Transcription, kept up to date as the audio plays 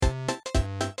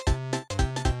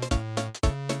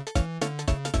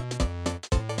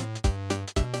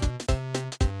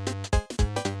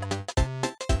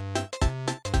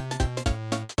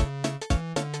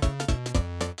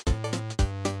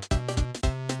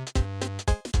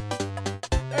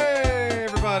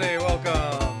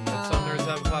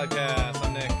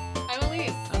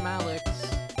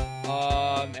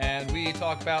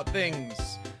talk about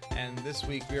things. And this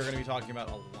week we are going to be talking about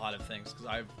a lot of things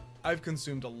because I've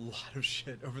consumed a lot of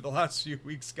shit over the last few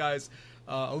weeks, guys.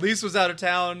 Elise was out of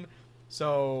town,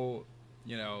 so,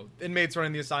 you know, inmates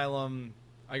running the asylum.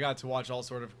 I got to watch all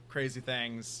sort of crazy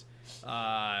things.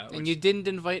 And you didn't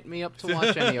invite me up to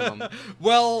watch any of them.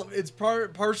 Well, it's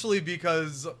partially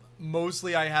because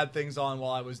mostly I had things on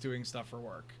while I was doing stuff for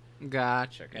work.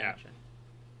 Gotcha. Yeah.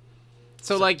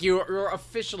 So, like, your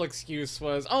official excuse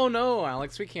was, oh, no,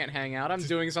 Alex, we can't hang out. I'm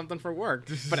doing something for work.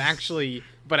 But actually,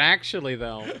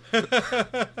 though.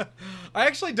 I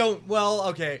actually don't, well,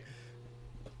 okay.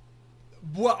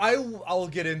 Well, I'll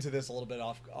get into this a little bit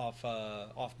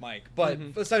off mic, but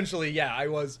essentially, yeah, I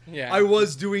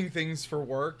was doing things for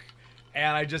work,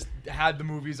 and I just had the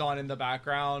movies on in the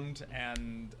background,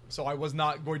 and so I was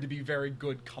not going to be very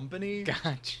good company.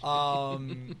 Gotcha.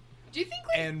 Do you think,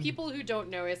 like, people who don't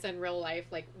know us in real life,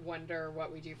 like, wonder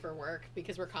what we do for work?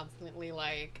 Because we're constantly,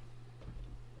 like...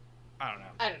 I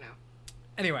don't know.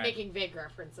 Anyway. Making vague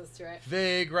references to it.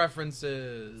 Vague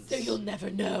references. So you'll never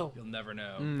know. You'll never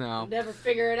know. No. You'll never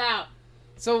figure it out.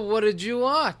 So what did you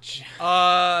watch?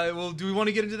 Well, do we want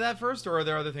to get into that first, or are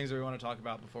there other things that we want to talk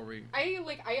about before we... I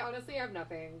honestly have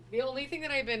nothing. The only thing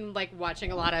that I've been, like,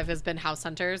 watching a lot of has been House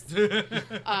Hunters.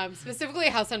 Specifically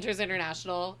House Hunters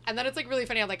International. And then it's, like, really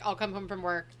funny. I'll come home from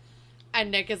work,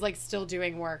 and Nick is, like, still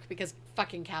doing work because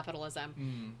fucking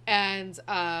capitalism. And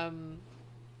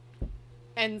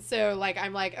so, like,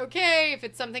 I'm like, okay, if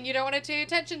it's something you don't want to pay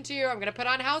attention to, I'm going to put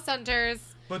on House Hunters.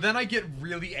 But then I get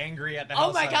really angry at the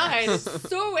House Oh my Hunters. god,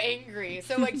 so angry.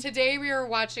 So, like, today we were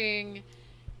watching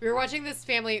this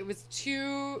family. It was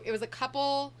a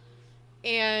couple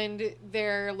and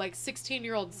their, like,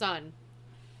 16-year-old son.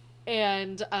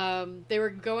 And they were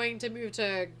going to move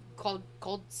to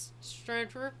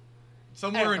Goldstrater?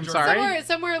 Somewhere in Germany.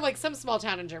 Somewhere, like, some small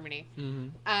town in Germany. Mm-hmm.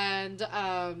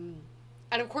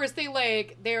 And of course they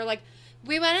were like,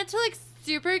 we wanted to, like,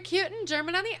 super cute and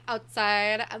German on the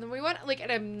outside, and then we want, like,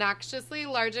 an obnoxiously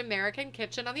large American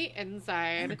kitchen on the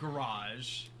inside. And a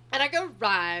garage.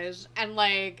 And,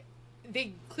 like,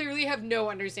 they clearly have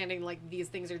no understanding, like, these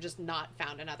things are just not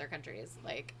found in other countries.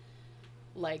 Like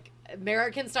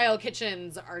American-style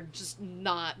kitchens are just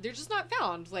not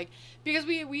found. Like, because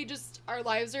we just, our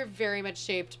lives are very much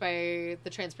shaped by the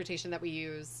transportation that we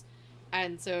use.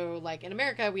 And so, like, in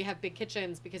America, we have big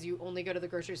kitchens because you only go to the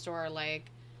grocery store, like,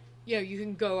 you know, you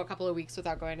can go a couple of weeks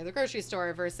without going to the grocery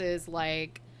store versus,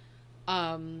 like,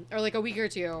 or, like, a week or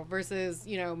two versus,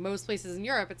 you know, most places in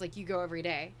Europe, it's like you go every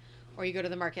day or you go to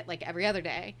the market, like, every other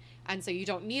day. And so you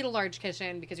don't need a large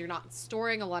kitchen because you're not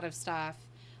storing a lot of stuff.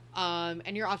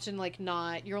 And you're often, like,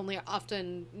 you're only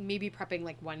often maybe prepping,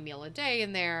 like, one meal a day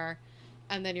in there.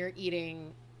 And then you're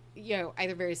eating, you know,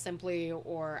 either very simply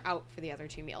or out for the other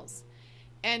two meals.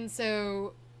 And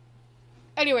so,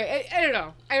 anyway, I don't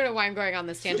know. I don't know why I'm going on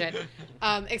this tangent.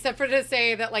 Except for to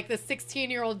say that, like, the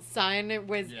 16-year-old son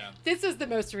was... Yeah. This is the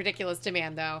most ridiculous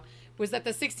demand, though. Was that the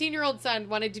 16-year-old son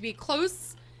wanted to be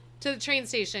close to the train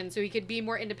station so he could be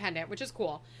more independent, which is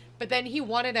cool. But then he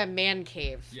wanted a man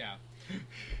cave. Yeah.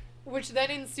 Which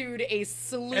then ensued a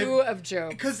slew of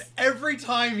jokes. Because every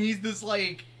time he's this,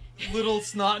 like... little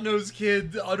snot-nosed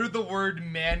kid uttered the word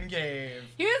man cave.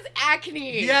 He has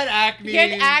acne. He had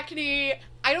acne.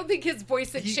 I don't think his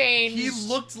voice had changed. He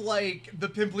looked like the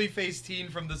pimply-faced teen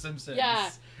from The Simpsons.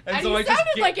 Yeah. And so he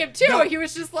sounded like him, too. No, he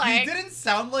was just like... He didn't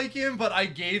sound like him, but I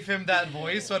gave him that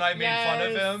voice when I made fun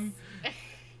of him.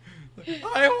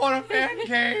 I want a man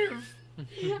cave. I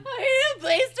need a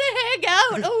place to hang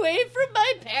out away from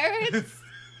my parents.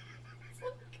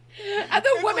 And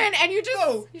the woman, like, and you just...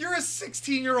 No, you're a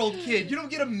 16-year-old kid. You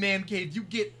don't get a man cave. You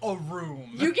get a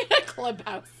room. You get a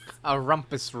clubhouse. A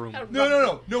rumpus room.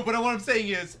 No, but what I'm saying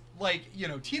is, like, you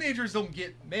know, teenagers don't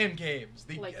get man caves.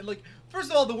 They, like,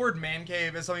 first of all, the word man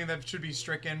cave is something that should be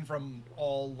stricken from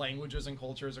all languages and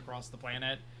cultures across the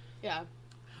planet. Yeah.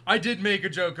 I did make a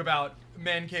joke about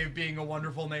man cave being a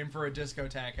wonderful name for a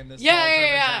discotheque in this small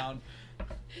German town.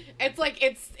 It's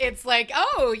like,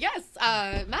 oh, yes,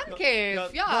 man cave,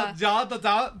 yeah.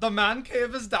 The man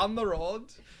cave is down the road.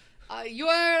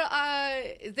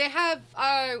 They have,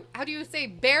 how do you say,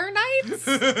 bear nights?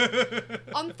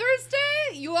 On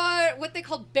Thursday, you are what they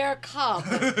call bear cub.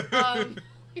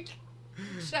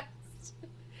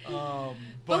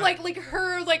 But like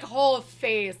her, like, whole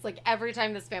face, like, every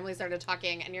time this family started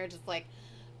talking, and you're just like,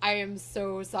 I am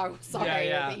so sorry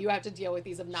that you have to deal with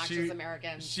these obnoxious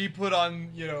Americans. She put on,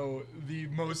 you know, the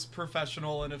most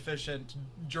professional and efficient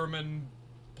German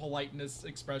politeness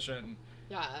expression.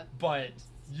 Yeah. But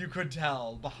You could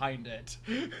tell behind it.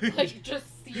 Like, just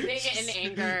seething in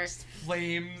anger. Just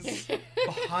flames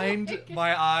behind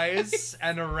my eyes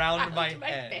and around my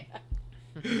head.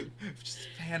 Just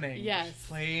fanning. Yes.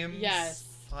 Flames. Yes.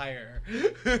 Fire.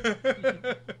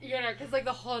 Because, like,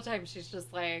 the whole time she's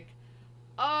just like,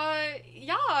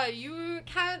 yeah, you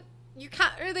can't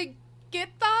really get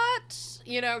that,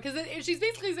 because she's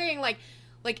basically saying, like,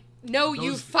 no,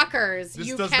 you fuckers,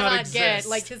 you cannot get,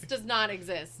 like, this does not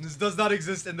exist. This does not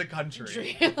exist in the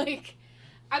country. Like,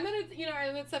 and then it's,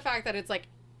 and it's the fact that it's, like,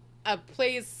 a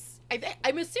place,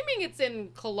 I'm assuming it's in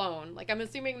Cologne. Like, I'm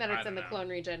assuming that it's in the Cologne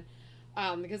region,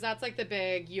 because that's, like, the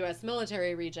big U.S.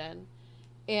 military region.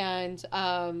 And,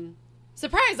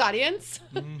 surprise, audience!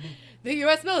 The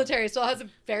U.S. military still has a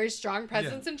very strong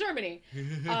presence in Germany,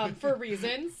 for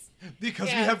reasons. Because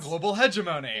we have global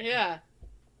hegemony. Yeah.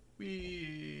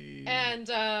 And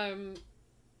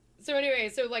so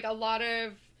anyway, so like a lot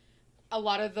of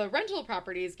the rental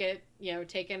properties get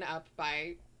taken up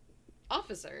by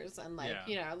officers and like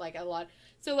like a lot.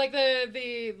 So like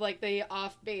the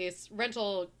off base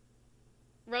rental,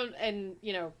 and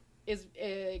is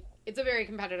it's a very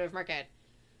competitive market,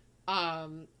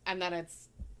 and then it's.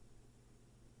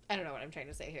 I don't know what I'm trying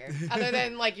to say here. Other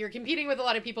than, like, you're competing with a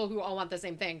lot of people who all want the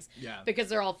same things. Yeah. Because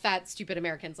they're all fat, stupid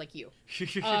Americans like you.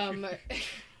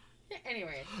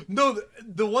 Anyway. No,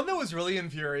 the one that was really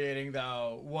infuriating,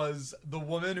 though, was the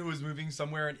woman who was moving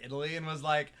somewhere in Italy and was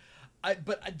like,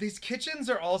 but these kitchens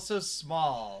are also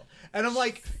small. And I'm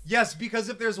like, yes, because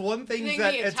if there's one thing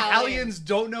that Italians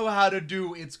don't know how to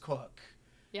do, it's cook.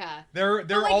 Yeah. They're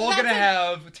like, all going to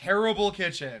have terrible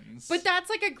kitchens. But that's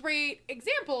like a great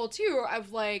example too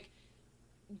of like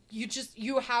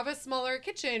you have a smaller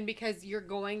kitchen because you're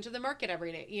going to the market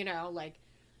every day, like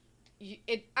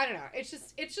I don't know. It's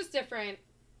just different.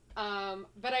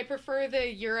 But I prefer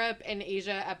the Europe and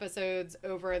Asia episodes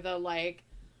over the like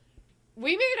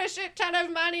we made a shit ton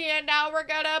of money and now we're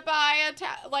gonna buy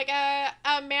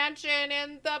a mansion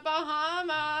in the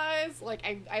Bahamas. Like,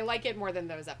 I like it more than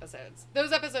those episodes.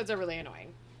 Those episodes are really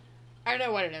annoying. I don't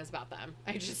know what it is about them.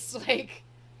 I just, like,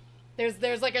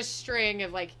 there's like a string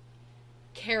of, like,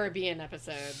 Caribbean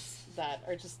episodes that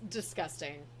are just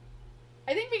disgusting.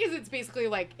 I think because it's basically,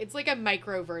 like, it's like a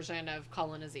micro version of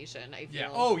colonization, I feel. Yeah.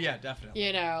 Oh, yeah,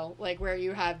 definitely. Like, where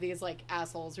you have these, like,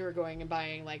 assholes who are going and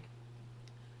buying, like,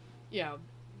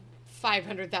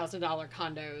 $500,000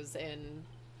 condos in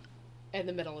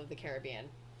the middle of the Caribbean.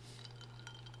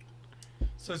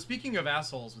 So speaking of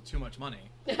assholes with too much money.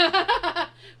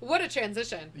 What a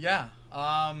transition. Yeah.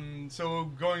 So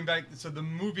going back, so the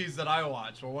movies that I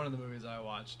watched, or one of the movies I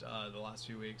watched the last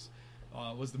few weeks,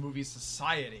 was the movie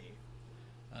Society.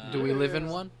 Do we live in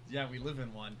one? Yeah, we live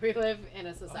in one. We live in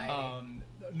a society.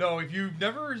 No, if you've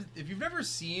never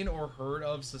seen or heard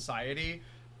of Society,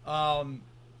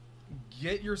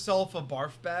 get yourself a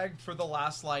barf bag for the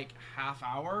last like half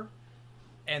hour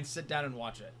and sit down and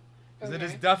watch it. Because it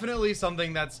is definitely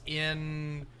something that's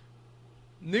in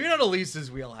maybe not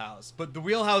Elise's wheelhouse, but the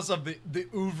wheelhouse of the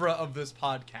oeuvre of this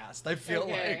podcast, I feel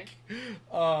like.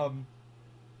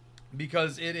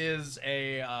 Because it is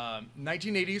a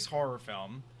 1980s horror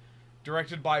film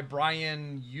directed by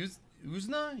Brian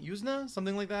Yuzna,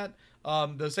 something like that.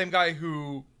 The same guy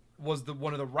who was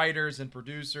one of the writers and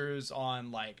producers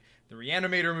on like the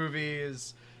Reanimator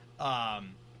movies,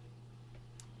 and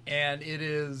it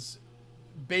is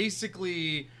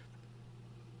basically,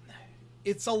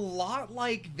 it's a lot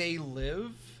like They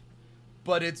Live,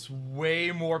 but it's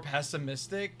way more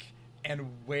pessimistic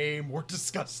and way more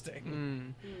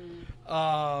disgusting.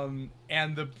 And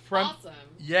the awesome.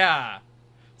 Yeah.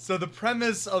 So the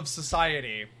premise of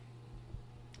Society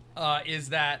is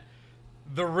that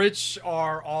the rich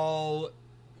are all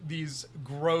these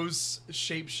gross,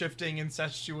 shape-shifting,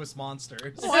 incestuous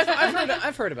monsters. Oh,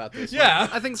 I've heard about this. Yeah.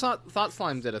 I think Thought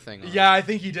Slime did a thing on it. Yeah, I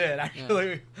think he did,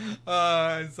 actually.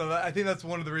 Yeah. I think that's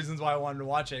one of the reasons why I wanted to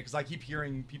watch it, because I keep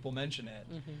hearing people mention it.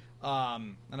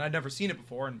 And I'd never seen it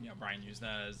before, and Brian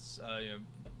Yuzna is...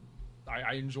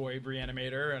 I enjoy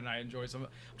Reanimator, and I enjoy some... I'm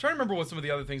trying to remember what some of the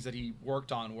other things that he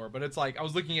worked on were, but it's like, I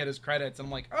was looking at his credits, and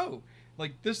I'm like, oh,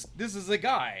 like, this is a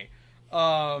guy.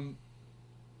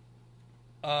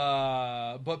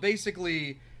 But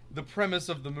basically, the premise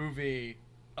of the movie,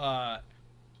 like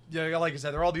I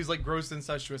said, they're all these like gross,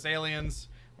 incestuous aliens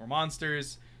or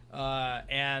monsters,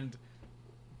 and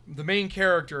the main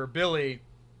character, Billy,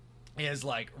 is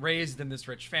like raised in this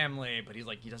rich family, but he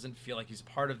doesn't feel like he's a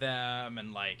part of them,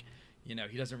 and like,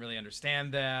 he doesn't really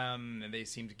understand them, and they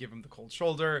seem to give him the cold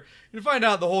shoulder. You find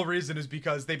out the whole reason is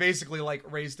because they basically like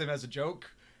raised him as a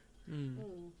joke,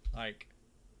 like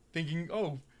thinking,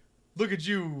 oh, look at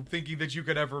you thinking that you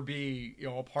could ever be,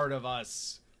 a part of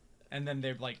us. And then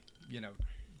they're like,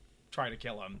 try to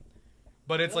kill him.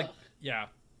 But it's like, yeah.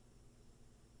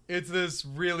 It's this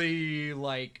really,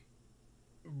 like,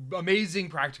 amazing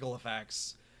practical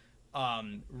effects.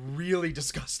 Really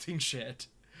disgusting shit.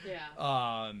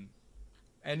 Yeah.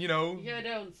 And, You don't,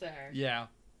 sir. Yeah.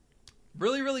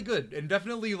 Really, really good. And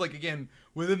definitely, like, again,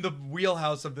 within the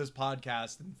wheelhouse of this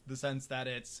podcast, in the sense that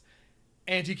it's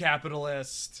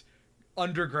anti-capitalist,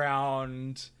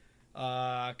 underground,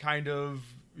 kind of,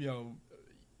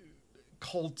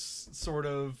 cult sort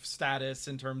of status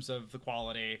in terms of the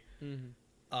quality.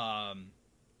 Mm-hmm.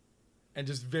 And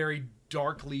just very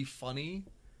darkly funny.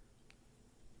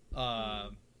 But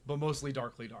mostly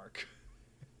darkly dark.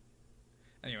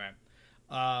 Anyway.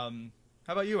 How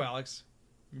about you, Alex?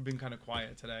 You've been kind of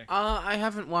quiet today. I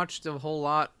haven't watched a whole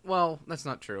lot. Well, that's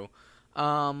not true.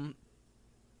 I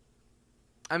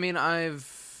mean,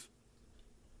 I've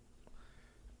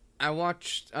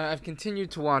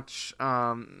continued to watch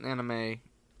anime.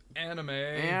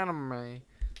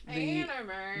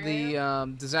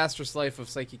 The Disastrous Life of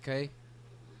Psyche K.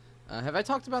 Have I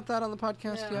talked about that on the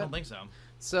podcast yet? I don't think so.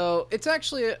 So it's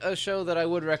actually a show that I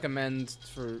would recommend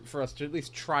for us to at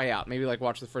least try out. Maybe like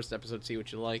watch the first episode, see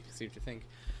what you like, see what you think.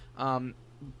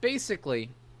 Basically,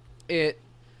 it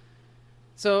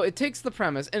takes the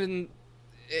premise, and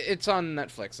it's on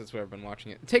Netflix. That's where I've been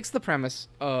watching it. It takes the premise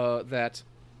that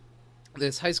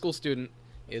this high school student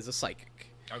is a psychic.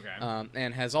 Okay.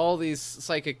 And has all these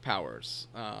psychic powers.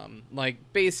 Like,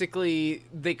 basically,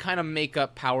 they kind of make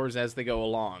up powers as they go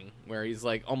along, where he's,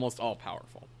 like, almost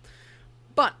all-powerful.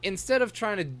 But instead of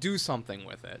trying to do something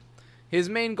with it, his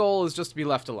main goal is just to be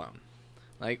left alone.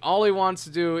 Like, all he wants to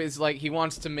do is, like, he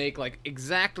wants to make, like,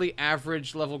 exactly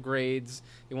average level grades.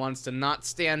 He wants to not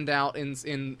stand out in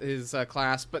his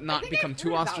class, but not become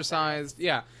too ostracized.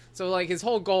 Yeah. So, like, his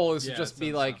whole goal is to just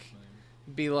be, like,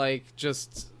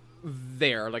 just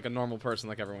there, like a normal person,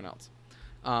 like everyone else.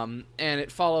 And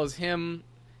it follows him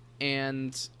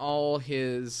and all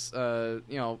his,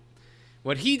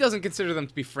 what he doesn't consider them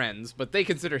to be friends, but they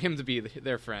consider him to be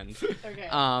their friend. Okay.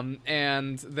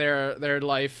 And their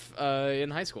life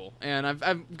in high school. And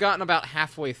I've gotten about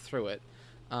halfway through it.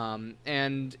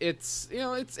 And it's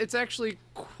actually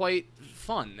quite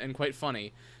fun and quite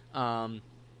funny.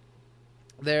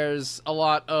 There's a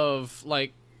lot of,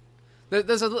 like,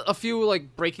 there's a few,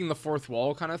 like, breaking the fourth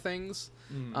wall kind of things,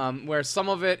 where some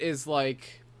of it is,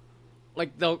 like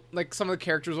some of the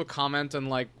characters will comment on,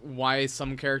 like, why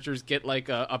some characters get, like,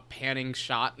 a panning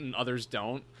shot and others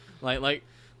don't. Like,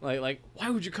 why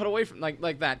would you cut away from,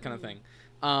 like that kind of thing.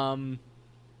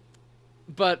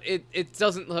 But it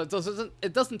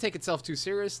doesn't take itself too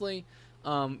seriously,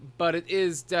 but it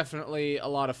is definitely a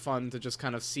lot of fun to just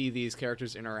kind of see these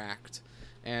characters interact.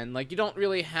 And, like, you don't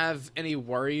really have any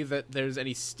worry that there's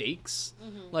any stakes.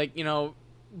 Mm-hmm. Like,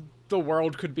 the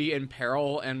world could be in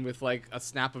peril, and with, like, a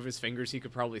snap of his fingers, he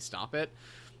could probably stop it.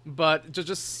 But to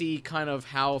just see kind of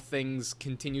how things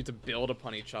continue to build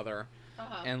upon each other,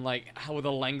 and, like, how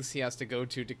the lengths he has to go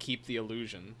to keep the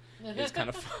illusion is kind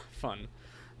of fun.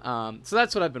 So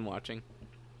that's what I've been watching.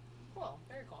 Cool.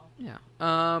 Very cool. Yeah.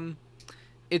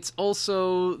 It's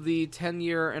also the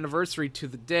 10-year anniversary to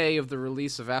the day of the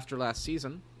release of After Last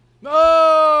Season.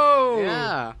 No!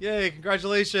 Yeah. Yay,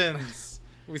 congratulations.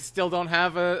 We still don't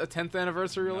have a 10th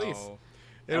anniversary release.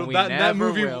 No. That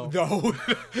movie will. No.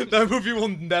 That movie will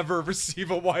never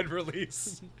receive a wide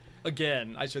release.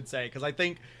 Again, I should say, because I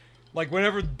think, like,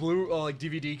 whenever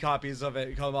DVD copies of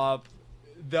it come up,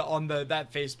 on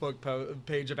that Facebook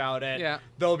page about it,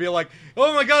 they'll be like,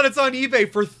 "Oh my god, it's on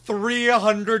eBay for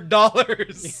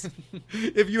 $300."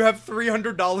 If you have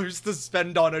 $300 to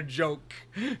spend on a joke,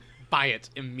 buy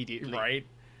it immediately, right?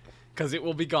 Because it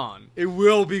will be gone. It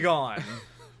will be gone.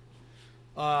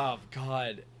 Oh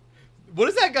god, what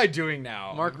is that guy doing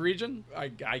now? Mark Regan? I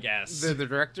guess. The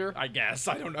director? I guess.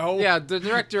 I don't know. Yeah, the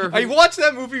director. I watched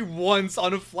that movie once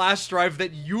on a flash drive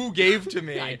that you gave to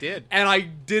me. I did. And I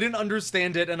didn't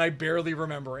understand it, and I barely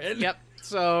remember it. Yep.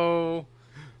 So,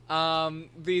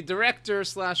 the director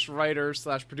 / writer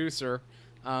 / producer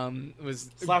was...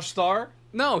 / star?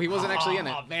 No, he wasn't actually in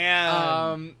it. Oh,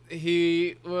 man.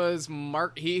 He was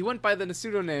Mark... He went by the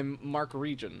pseudonym Mark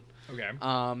Regan. Okay.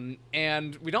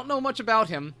 And we don't know much about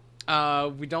him.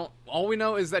 All we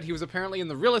know is that he was apparently in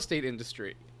the real estate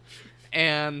industry.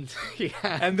 And yeah.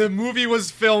 And the movie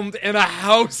was filmed in a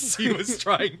house he was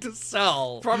trying to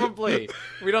sell. Probably.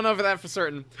 We don't know for that for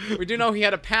certain. We do know he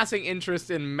had a passing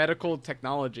interest in medical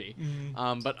technology.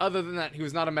 But other than that, he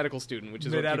was not a medical student, which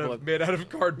is made what out people of made out of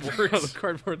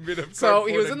cardboard. So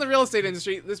he was in the real estate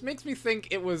industry. This makes me think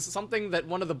it was something that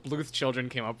one of the Bluth children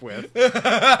came up with.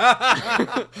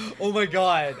 Oh my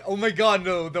god,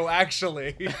 no, though,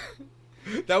 actually.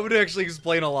 That would actually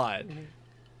explain a lot.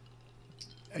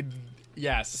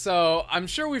 Yes. So I'm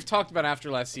sure we've talked about After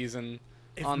Last Season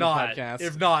on the podcast.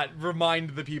 If not,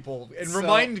 remind the people. And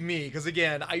remind me, because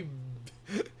again,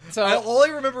 all I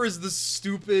remember is the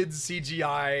stupid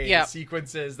CGI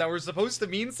sequences that were supposed to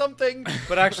mean something,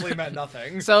 but actually meant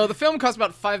nothing. So the film cost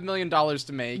about $5 million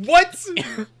to make. What?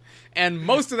 And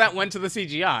most of that went to the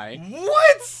CGI.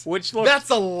 What? Which looked... That's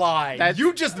a lie.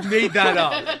 You just made that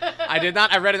up. I did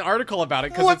not. I read an article about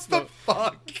it because it's the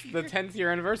fuck? The 10th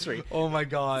year anniversary. Oh my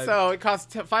god. So it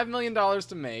cost $5 million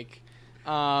to make.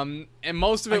 And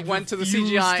most of it went to the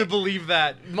CGI. I refuse to believe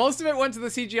that. Most of it went to the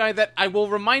CGI that I will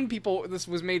remind people this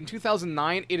was made in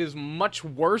 2009. It is much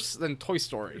worse than Toy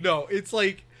Story. No, it's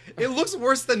like, it looks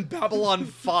worse than Babylon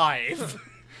 5.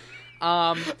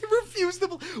 I refuse to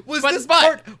believe. Was this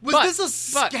a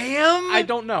scam? I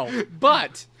don't know.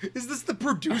 But is this the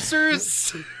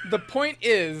producers? The point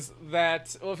is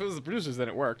that, well, if it was the producers, then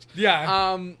it worked.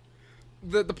 Yeah.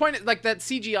 The point is, like, that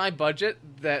CGI budget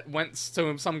that went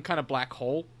to some kind of black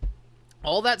hole,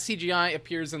 all that CGI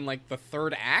appears in, like, the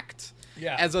third act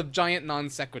as a giant non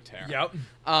sequitur. Yep.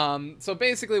 So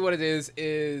basically what it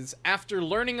is after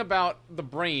learning about the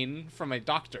brain from a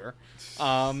doctor,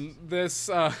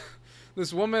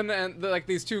 this woman and, like,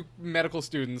 these two medical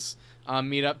students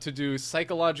meet up to do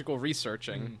psychological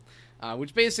researching,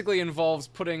 which basically involves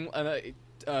putting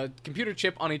a computer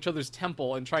chip on each other's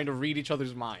temple and trying to read each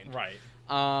other's mind. Right.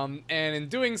 And in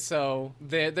doing so,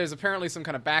 there's apparently some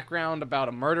kind of background about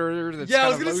a murderer. That's I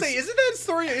was gonna say, isn't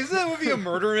that movie a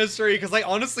murder mystery? Because I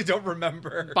honestly don't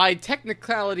remember. By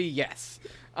technicality, yes.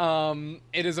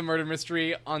 It is a murder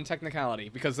mystery on technicality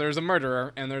because there's a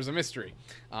murderer and there's a mystery.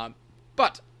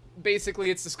 But basically,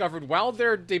 it's discovered while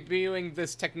they're debuting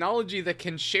this technology that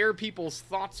can share people's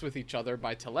thoughts with each other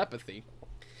by telepathy,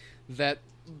 that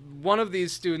one of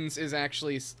these students is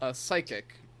actually a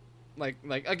psychic. Like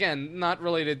again, not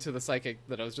related to the psychic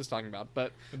that I was just talking about,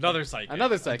 but another psychic,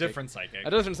 a different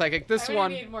psychic. This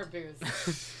one need more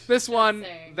booze. This one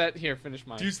that here, finish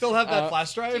mine. Do you still have that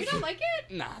flash drive? Do you not like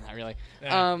it? Nah, not really.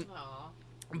 Yeah.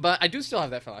 But I do still have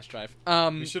that flash drive.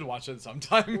 We should watch it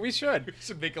sometime. We should. We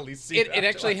should make at least see it. It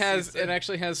actually has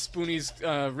Spoonie's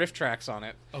riff tracks on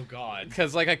it. Oh god.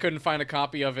 Because I couldn't find a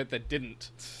copy of it that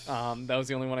didn't. That was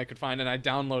the only one I could find, and I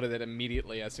downloaded it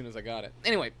immediately as soon as I got it.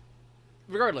 Anyway,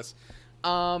 regardless,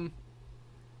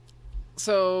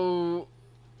 so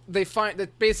they find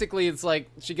that basically it's like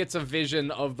she gets a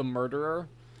vision of the murderer.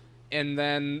 And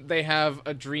then they have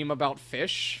a dream about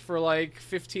fish for like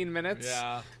 15 minutes.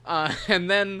 Yeah. And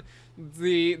then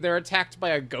they're attacked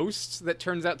by a ghost that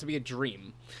turns out to be a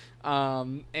dream.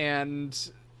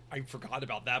 And I forgot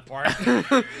about that part.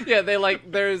 yeah, they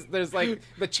like there's like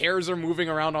the chairs are moving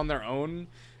around on their own,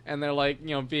 and they're like,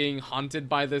 being haunted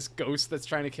by this ghost that's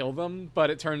trying to kill them. But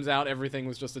it turns out everything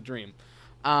was just a dream.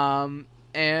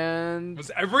 And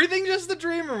was everything just a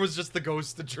dream, or was just the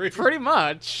ghost the dream? Pretty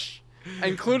much.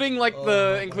 Including like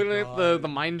the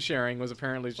mind sharing was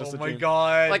apparently just a dream. Oh my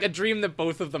god. Like a dream that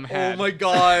both of them had. Oh my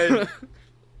god.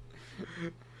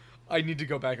 I need to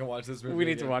go back and watch this movie. We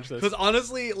need to watch this. Because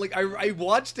honestly, like I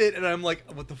watched it and I'm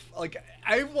like, what the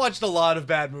I've watched a lot of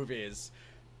bad movies.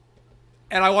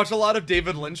 And I watched a lot of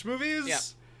David Lynch movies. Yeah.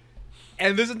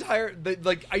 And this entire,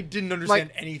 I didn't understand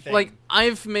anything. Like,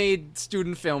 I've made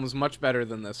student films much better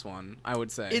than this one, I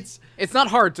would say. It's not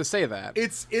hard to say that.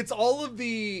 It's all of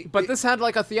the... But this had,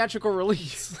 like, a theatrical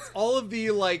release. All of the,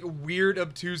 like, weird,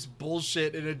 obtuse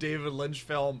bullshit in a David Lynch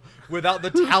film without the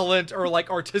talent or,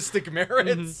 like, artistic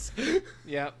merits.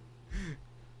 Yep.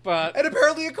 But... And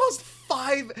apparently it cost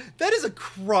that is a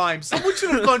crime. Someone should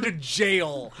have gone to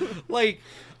jail. Like...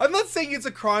 I'm not saying it's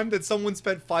a crime that someone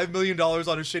spent $5 million on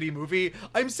a shitty movie.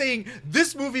 I'm saying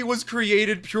this movie was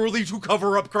created purely to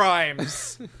cover up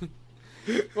crimes.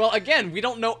 Well, again, we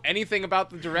don't know anything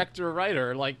about the director or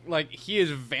writer. Like he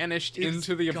has vanished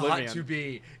into the oblivion. It's got to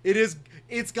be.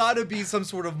 It's got to be some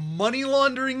sort of money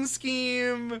laundering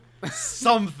scheme.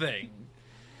 Something.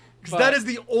 Because that is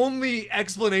the only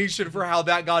explanation for how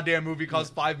that goddamn movie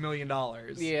cost $5 million.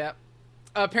 Yeah.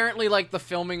 Apparently, like, the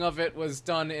filming of it was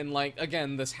done in, like,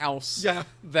 again, this house. Yeah.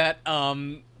 That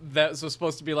was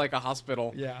supposed to be, like, a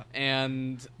hospital. Yeah.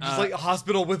 And... just, like, a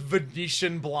hospital with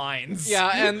Venetian blinds.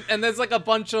 Yeah, and there's, like, a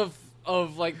bunch of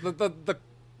of like the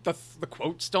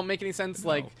quotes don't make any sense. No.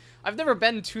 Like, I've never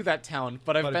been to that town,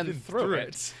 but I've been through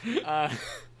it.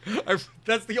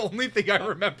 That's the only thing I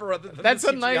remember other than that's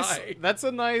the CGI. That's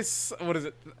a nice. What is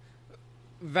it?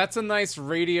 That's a nice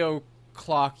radio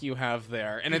clock you have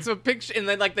there, and it's a picture. And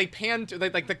then like they pan to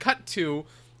like the cut to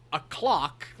a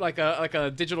clock, like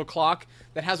a digital clock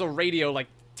that has a radio like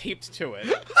taped to it.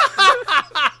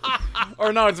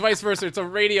 Or no, it's vice versa. It's a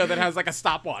radio that has like a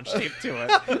stopwatch taped to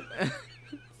it.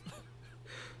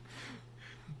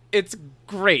 It's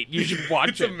great. You should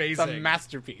watch it. Amazing. It's a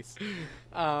masterpiece.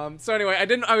 So anyway, I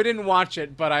didn't watch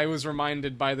it, but I was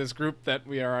reminded by this group that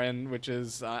we are in, which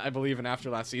is I believe an After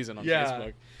Last Season on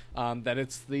Facebook, that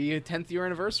it's the 10th year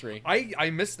anniversary. I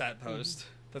missed that post.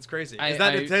 That's crazy. Is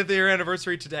that the 10th year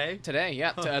anniversary today? Today,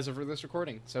 yeah, as of this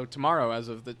recording. So tomorrow, as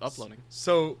of the uploading.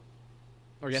 So,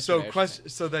 or yesterday.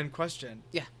 Question.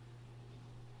 Yeah.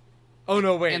 Oh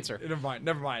no! Wait. Answer.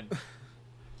 Never mind.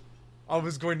 I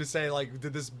was going to say, like,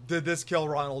 did this kill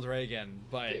Ronald Reagan?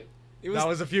 But that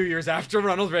was a few years after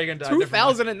Ronald Reagan died.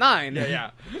 2009.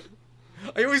 Yeah.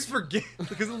 I always forget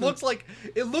because it looks like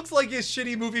a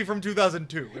shitty movie from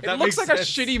 2002. If that looks makes like sense. A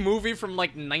shitty movie from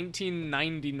like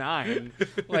 1999.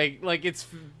 like it's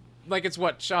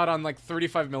what, shot on like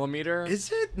 35 millimeter. Is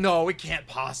it? No, it can't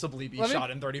possibly be shot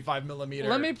in 35 millimeter.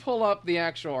 Let me pull up the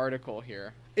actual article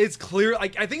here. It's clear.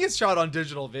 Like, I think it's shot on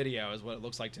digital video, is what it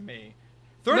looks like to me.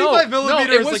 35 millimeter.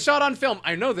 No, it was shot on film.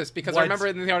 I know this because I remember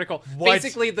it in the article.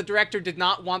 Basically, the director did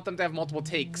not want them to have multiple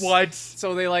takes. What?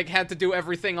 So they like had to do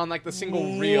everything on like the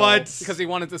single reel because he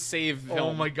wanted to save film.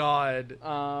 Oh my god.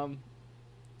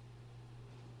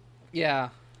 Yeah.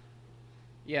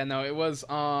 Yeah, no, it was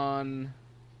on.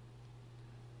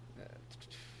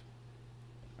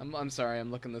 I'm sorry,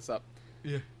 I'm looking this up.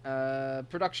 Yeah.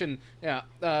 Production. Yeah.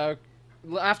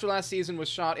 After Last Season was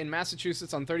shot in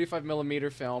Massachusetts on 35 millimeter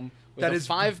film with a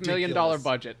 $5 million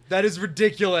budget. That is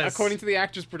ridiculous. According to the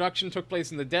actors, production took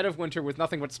place in the dead of winter with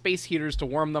nothing but space heaters to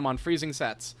warm them on freezing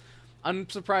sets.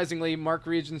 Unsurprisingly, Mark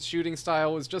Regan's shooting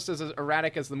style was just as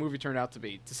erratic as the movie turned out to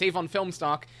be. To save on film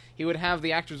stock, he would have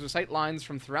the actors recite lines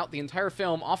from throughout the entire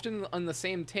film, often on the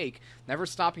same take, never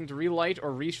stopping to relight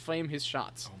or reframe his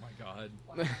shots. Oh my god.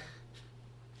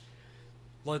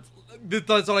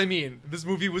 That's what I mean. This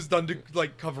movie was done to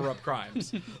like cover up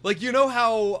crimes. Like, you know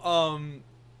how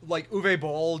like Uwe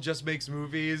Boll just makes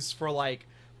movies for like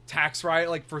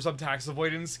like for some tax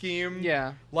avoidance scheme?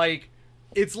 Yeah. Like,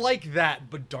 it's like that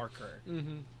but darker.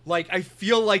 Mm-hmm. Like, I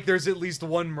feel like there's at least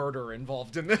one murder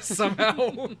involved in this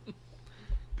somehow.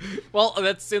 Well,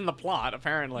 that's in the plot,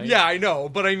 apparently. Yeah, I know,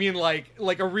 but I mean, like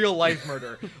a real life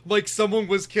murder. Like, someone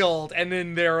was killed, and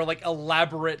in their like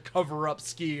elaborate cover-up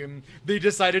scheme, they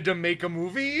decided to make a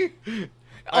movie.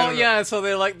 Oh yeah, so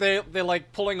they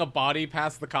like pulling a body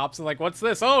past the cops and like, what's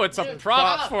this? Oh, it's a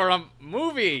prop for a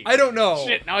movie. I don't know.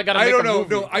 Shit, now I gotta make a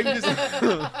movie. No, I'm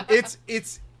just.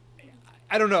 it's.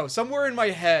 I don't know. Somewhere in my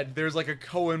head, there's like a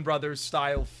Coen Brothers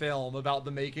style film about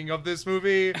the making of this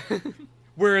movie.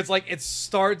 Where it's like, it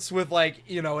starts with like,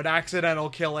 you know, an accidental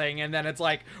killing, and then it's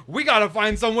like, we gotta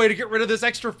find some way to get rid of this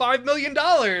extra $5 million,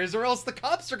 or else the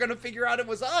cops are gonna figure out it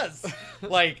was us.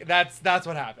 Like, that's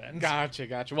what happened. Gotcha.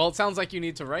 Well, it sounds like you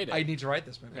need to write it. I need to write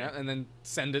this movie. Yeah, and then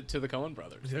send it to the Coen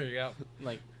Brothers. There you go.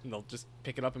 Like, they'll just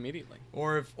pick it up immediately.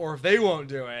 Or if they won't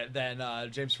do it, then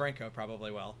James Franco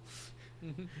probably will.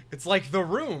 Mm-hmm. It's like The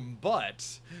Room,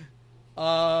 but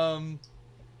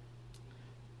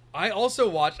I also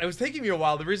watched. It was taking me a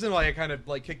while. The reason why I kind of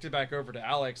like kicked it back over to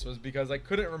Alex was because I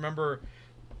couldn't remember.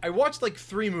 I watched like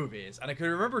 3 movies, and I could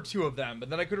remember 2 of them, but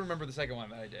then I couldn't remember the second one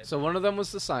that I did. So one of them was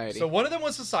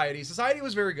Society. Society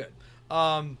was very good.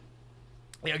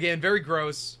 Again, very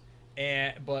gross,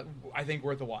 but I think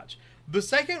worth a watch. The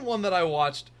second one that I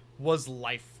watched was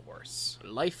Life Force.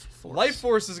 Life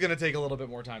Force is going to take a little bit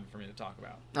more time for me to talk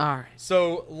about. All right.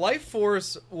 So Life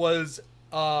Force was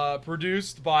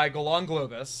produced by Golan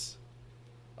Globus,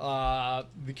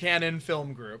 the Canon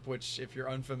Film Group, which, if you're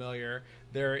unfamiliar,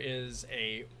 there is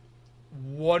a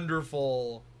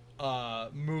wonderful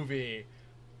movie,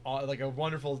 like a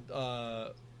wonderful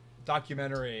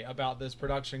documentary about this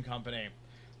production company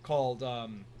called, I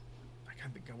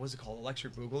can't think, what's it called?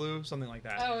 Electric Boogaloo? Something like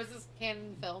that. Oh, is this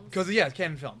Canon Films? Because, yeah, it's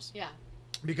Canon Films. Yeah.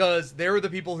 Because they were the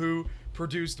people who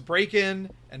produced Break-In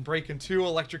and Break-In 2,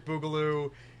 Electric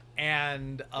Boogaloo,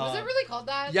 and was it really called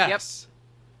that? Yes.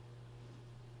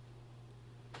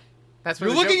 That's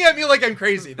You're looking at me like I'm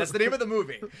crazy. That's the name of the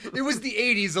movie. It was the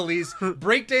 80s, Elise.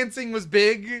 Breakdancing was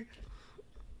big.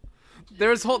 There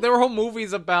were whole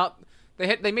movies about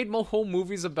They made whole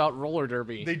movies about roller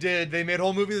derby. They did. They made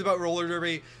whole movies about roller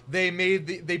derby.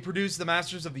 They produced the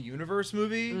Masters of the Universe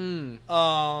movie.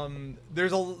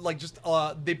 There's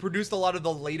they produced a lot of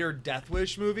the later Death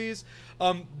Wish movies.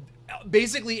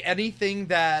 Basically anything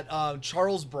that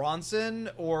Charles Bronson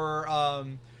or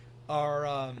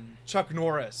Chuck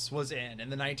Norris was in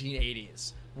the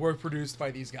 1980s were produced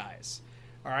by these guys.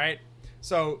 All right.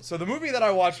 So the movie that I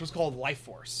watched was called Life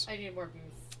Force. I need more booze.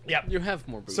 Yeah, you have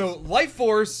more booze. So Life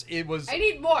Force, I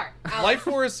need more. Life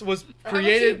Force was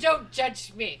created. Don't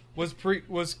judge me. Was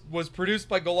produced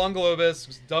by Golan Globus.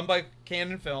 Was done by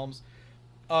Cannon Films.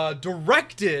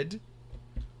 Directed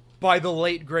by the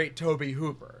late great Tobe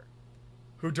Hooper,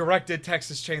 who directed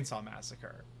Texas Chainsaw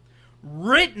Massacre.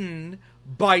 Written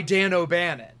by Dan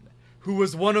O'Bannon, who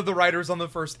was one of the writers on the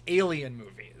first Alien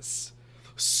movies.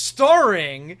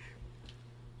 Starring,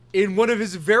 in one of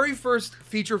his very first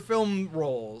feature film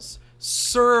roles,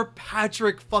 Sir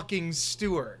Patrick fucking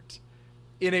Stewart,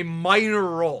 in a minor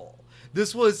role.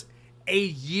 This was a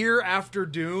year after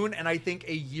Dune, and I think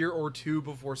a year or two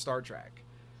before Star Trek.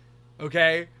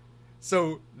 Okay?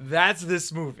 So, that's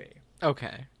this movie.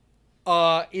 Okay.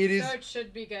 It is... So it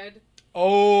should be good.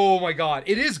 Oh my god.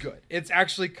 It is good. It's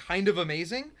actually kind of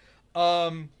amazing.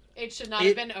 It should not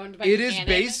have been owned by It is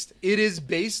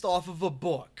based off of a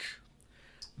book.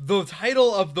 The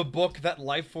title of the book that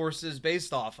Life Force is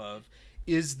based off of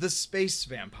is The Space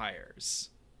Vampires.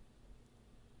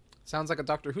 Sounds like a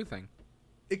Doctor Who thing.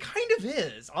 It kind of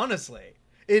is, honestly.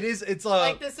 It is. It's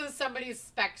like this was somebody's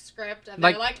spec script, and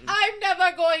they're like, "I'm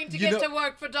never going to get to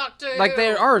work for Doctor Who." Like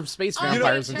there are space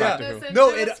vampires in Doctor Who.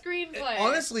 No, screenplay.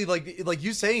 Honestly, like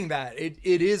you saying that, it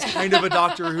is kind of a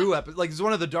Doctor Who episode. Like it's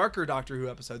one of the darker Doctor Who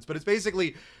episodes, but it's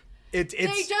basically. They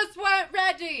just weren't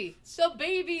ready. The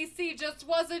BBC just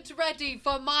wasn't ready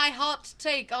for my hot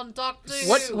take on Doctor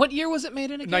Who. What year was it made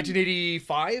in again?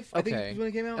 1985, I think is when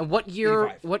it came out. And what year?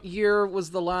 85. What year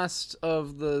was the last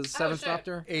of the Seventh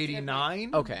Doctor?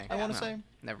 89. Okay, I want to say.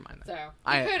 Never mind. So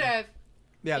I could have.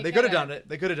 Yeah, they could have done it.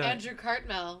 They could have done Andrew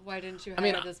Cartmel, why didn't you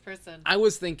hire this person? I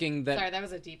was thinking that... Sorry, that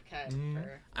was a deep cut.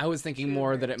 I was thinking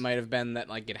more that it might have been that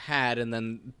like it had, and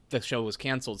then the show was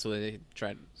canceled, so they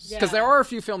tried... Because there are a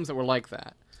few films that were like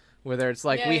that, where it's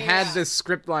like, we had this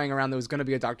script lying around that was going to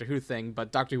be a Doctor Who thing,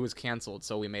 but Doctor Who was canceled,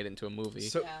 so we made it into a movie.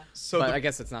 But I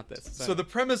guess it's not this. So the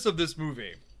premise of this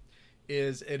movie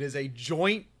is it is a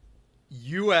joint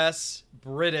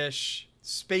U.S.-British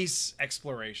space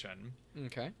exploration.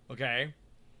 Okay?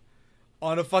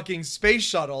 On a fucking space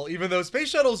shuttle, even though space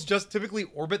shuttles just typically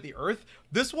orbit the Earth,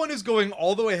 this one is going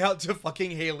all the way out to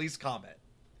fucking Halley's Comet.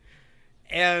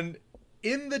 And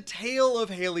in the tail of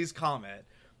Halley's Comet,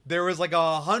 there was like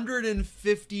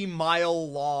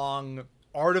 150-mile long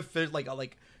artificial,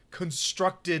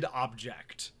 constructed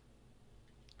object.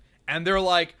 And they're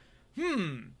like,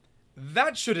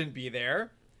 that shouldn't be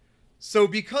there. So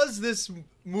because this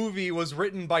movie was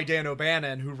written by Dan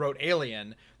O'Bannon, who wrote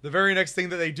Alien, the very next thing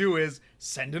that they do is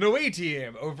send an away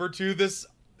team over to this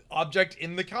object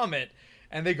in the comet,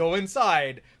 and they go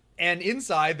inside, and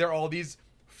inside there are all these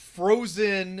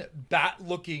frozen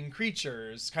bat-looking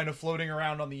creatures kind of floating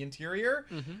around on the interior,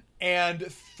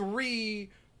 and 3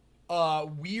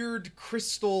 weird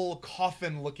crystal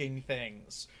coffin-looking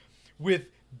things with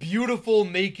beautiful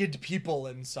naked people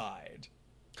inside.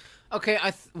 Okay,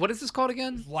 what is this called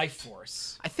again? Life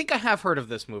Force. I think I have heard of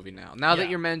this movie now. Now that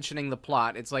you're mentioning the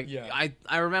plot, it's like I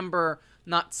remember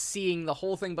not seeing the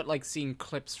whole thing, but like seeing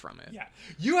clips from it. Yeah,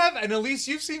 you have, and Elise,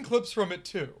 you've seen clips from it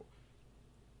too.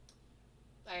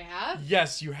 I have?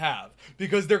 Yes, you have.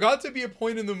 Because there got to be a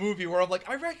point in the movie where I'm like,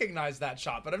 I recognize that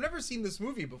shot, but I've never seen this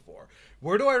movie before.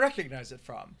 Where do I recognize it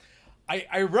from?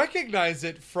 I recognize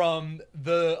it from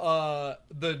the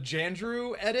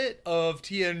Jandrew edit of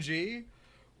TNG.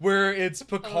 Where it's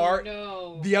Picard,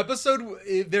 the episode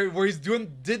where he's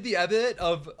did the edit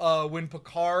of when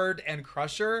Picard and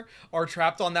Crusher are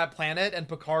trapped on that planet and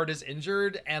Picard is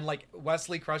injured and like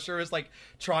Wesley Crusher is like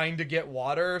trying to get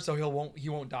water so he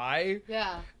won't die.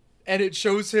 Yeah. And it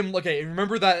shows him. Okay, you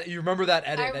remember that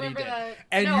edit that he did.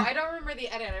 And I don't remember the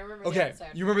edit. I remember the episode.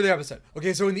 You remember the episode.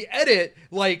 Okay, so in the edit,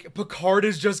 like Picard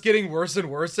is just getting worse and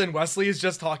worse, and Wesley is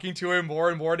just talking to him more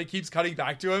and more, and it keeps cutting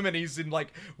back to him, and he's in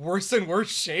like worse and worse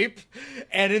shape.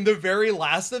 And in the very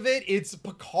last of it, it's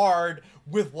Picard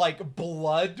with like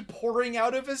blood pouring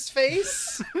out of his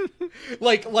face,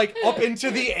 like up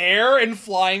into the air and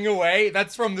flying away.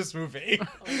 That's from this movie. Oh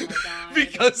my god!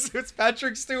 Because it's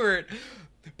Patrick Stewart.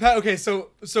 Okay, so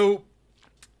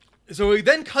it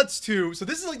then cuts to, so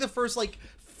this is like the first like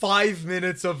 5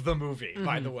 minutes of the movie,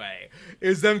 by the way,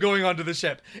 is them going onto the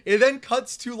ship. It then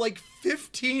cuts to like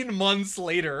 15 months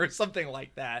later or something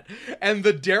like that. And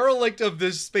the derelict of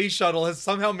this space shuttle has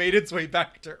somehow made its way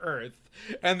back to Earth.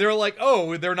 And they're like,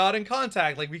 oh, they're not in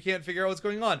contact. Like, we can't figure out what's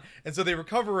going on. And so they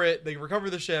recover it. They recover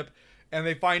the ship, and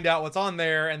they find out what's on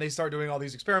there, and they start doing all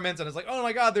these experiments. And it's like, oh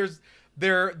my God,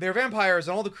 they're vampires,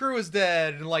 and all the crew is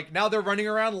dead. And like, now they're running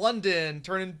around London,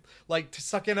 to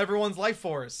suck in everyone's life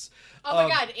force. Oh my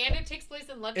God! And it takes place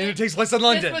in London. This was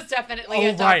definitely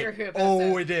a Doctor Who episode.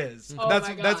 Oh, it is. Oh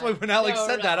That's why when Alex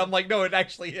said that, I'm like, no, it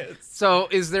actually is. So,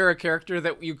 is there a character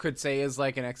that you could say is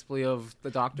like an exploit of the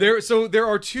Doctor? There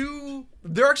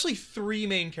are actually 3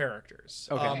 main characters.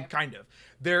 Okay. Kind of.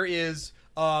 There is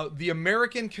the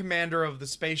American commander of the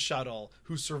space shuttle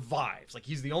who survives. Like,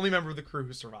 he's the only member of the crew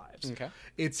who survives. Okay.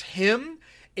 It's him,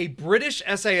 a British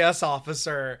SAS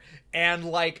officer, and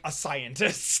like a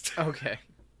scientist. Okay.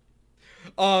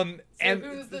 And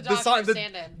who's the doctor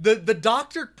stand-in? The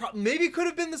doctor maybe could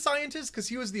have been the scientist because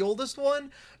he was the oldest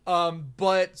one.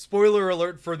 But spoiler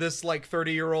alert for this like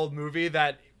 30-year-old movie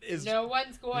that is no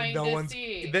one's going to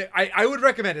see. I would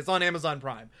recommend it. It's on Amazon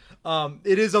Prime.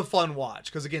 It is a fun watch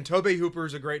because again, Tobe Hooper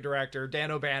is a great director. Dan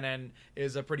O'Bannon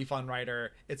is a pretty fun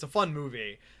writer. It's a fun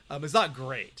movie. It's not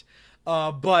great,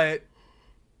 but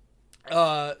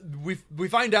we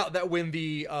find out that when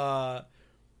the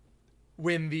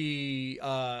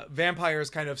vampires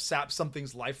kind of sap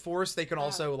something's life force, they can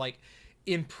also like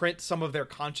imprint some of their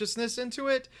consciousness into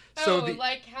it. So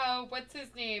like how what's his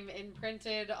name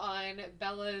imprinted on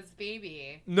Bella's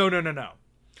baby. No.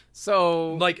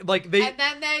 So like they and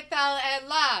then they fell in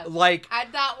love. Like,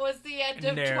 and that was the end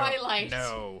of Twilight.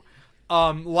 No.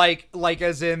 Like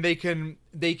as in they can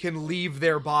leave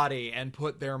their body and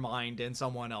put their mind in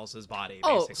someone else's body.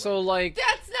 Basically. Oh, so like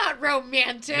that's not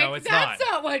romantic. No, it's that's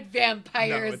not what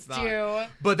vampires do.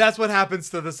 But that's what happens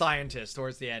to the scientist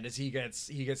towards the end. Is he gets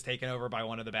taken over by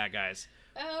one of the bad guys.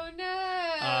 Oh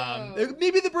no.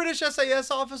 Maybe the British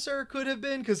SAS officer could have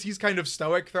been because he's kind of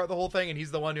stoic throughout the whole thing, and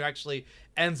he's the one who actually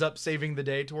ends up saving the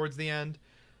day towards the end.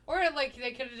 Or like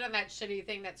they could have done that shitty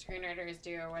thing that screenwriters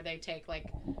do, where they take like.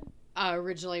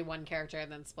 Originally one character and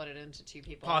then split it into 2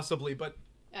 people. Possibly, but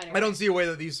anyway. I don't see a way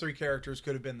that these 3 characters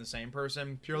could have been the same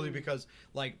person purely because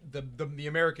like the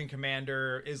American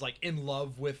commander is like in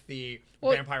love with the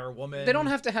vampire woman. They don't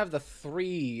have to have the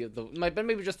 3 of the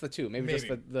maybe just the 2, maybe just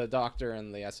the Doctor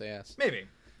and the SAS. Maybe.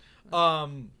 But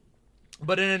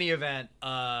in any event,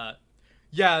 so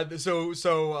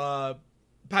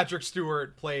Patrick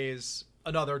Stewart plays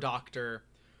another Doctor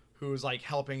who's like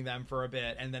helping them for a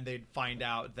bit, and then they'd find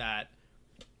out that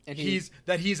he's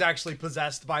actually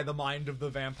possessed by the mind of the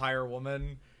vampire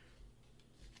woman.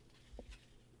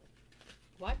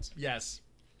 What? Yes.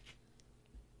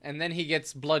 And then he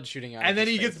gets blood shooting out.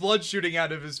 Gets blood shooting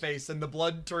out of his face, and the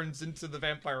blood turns into the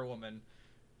vampire woman.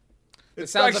 It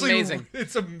sounds amazing.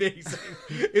 It's amazing.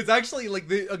 It's actually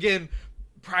like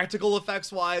practical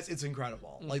effects wise, it's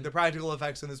incredible. Mm-hmm. Like the practical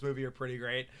effects in this movie are pretty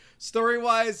great. Story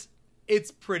wise,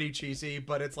 it's pretty cheesy,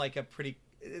 but it's like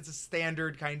it's a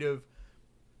standard kind of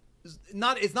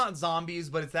it's not zombies,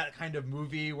 but it's that kind of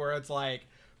movie where it's like,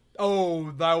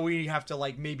 oh, now we have to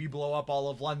like maybe blow up all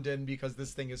of London because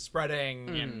this thing is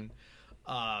spreading.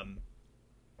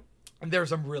 And there's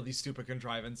some really stupid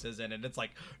contrivances in it. It's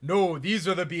like, no, these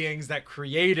are the beings that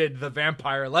created the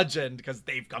vampire legend because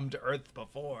they've come to Earth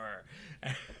before.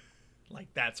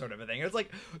 Like that sort of a thing. It's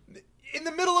like in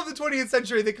the middle of the 20th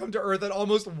century, they come to Earth and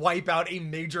almost wipe out a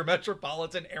major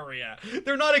metropolitan area.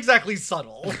 They're not exactly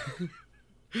subtle.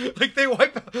 Like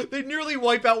they nearly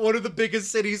wipe out one of the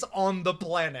biggest cities on the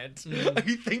planet. I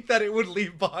think that it would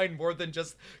leave behind more than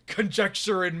just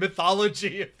conjecture and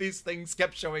mythology if these things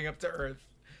kept showing up to Earth.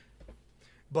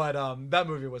 But that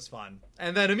movie was fun.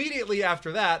 And then immediately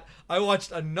after that, I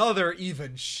watched another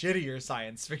even shittier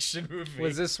science fiction movie.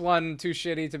 Was this one too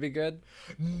shitty to be good?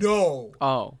 No.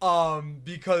 Oh.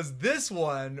 Because this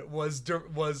one was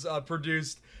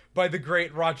produced by the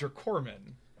great Roger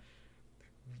Corman.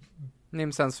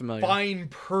 Name sounds familiar. Fine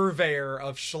purveyor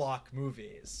of schlock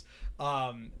movies.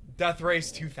 Death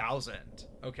Race 2000.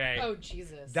 Okay. Oh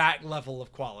Jesus. That level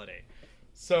of quality.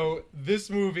 So this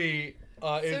movie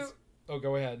is. Oh,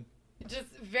 go ahead. Just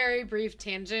very brief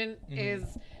tangent is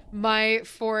my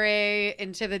foray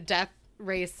into the Death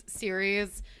Race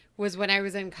series was when I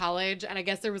was in college, and I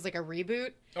guess there was like a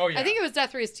reboot. Oh yeah. I think it was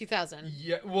Death Race 2000.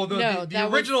 Yeah. Well, the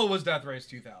original was Death Race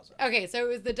 2000. Okay, so it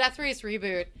was the Death Race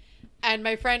reboot, and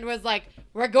my friend was like,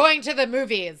 "We're going to the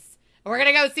movies. We're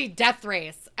gonna go see Death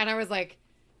Race," and I was like,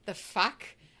 "The fuck."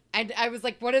 And I was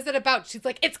like, "What is it about?" She's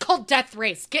like, "It's called Death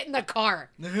Race. Get in the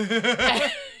car."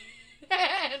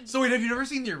 So wait, have you never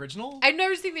seen the original? I've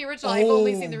never seen the original. I've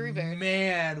only seen the reboot.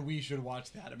 Man, we should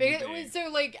watch that movie. So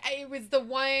like, it was the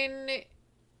one.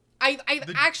 I've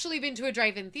actually been to a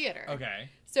drive-in theater. Okay.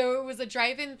 So it was a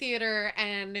drive-in theater,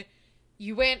 and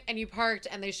you went and you parked,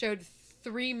 and they showed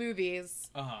 3 movies.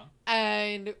 Uh-huh.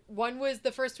 And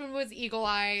the first one was Eagle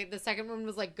Eye. The second one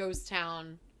was like Ghost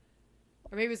Town,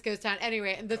 or maybe it was Ghost Town.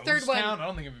 Anyway, and the third one. I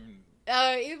don't think I've even.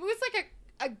 It was like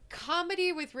a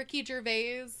comedy with Ricky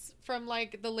Gervais from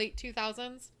like the late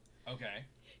 2000s. Okay.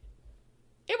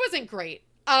 It wasn't great.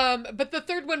 But the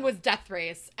third one was Death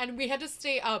Race, and we had to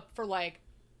stay up for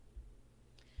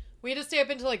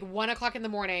until like 1 o'clock in the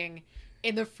morning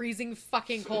in the freezing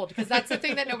fucking cold, because that's the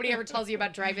thing that nobody ever tells you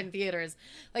about drive-in theaters.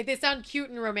 Like, they sound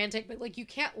cute and romantic, but like, you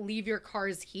can't leave your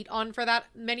car's heat on for that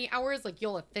many hours. Like,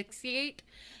 you'll asphyxiate.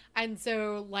 And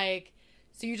so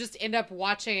you just end up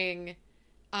watching.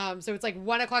 So it's like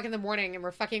 1 o'clock in the morning, and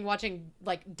we're fucking watching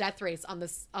like Death Race on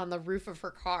the roof of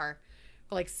her car.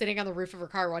 Like, sitting on the roof of her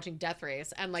car watching Death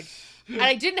Race, and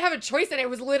I didn't have a choice, and it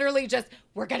was literally just,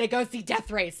 we're gonna go see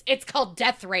Death Race. It's called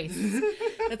Death Race.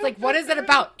 It's like, what is it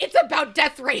about? It's about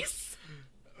Death Race.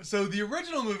 So the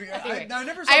original movie, anyway, I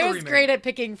never saw the remake. I was great at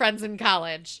picking friends in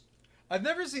college. I've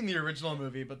never seen the original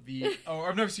movie, but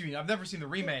I've never seen the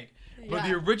remake. But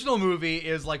the original movie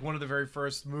is like one of the very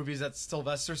first movies that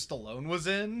Sylvester Stallone was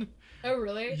in. Oh,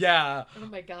 really? Yeah. Oh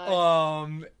my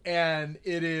god. And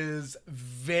it is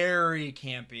very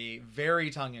campy,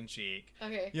 very tongue-in-cheek.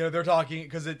 Okay. You know, they're talking,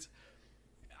 because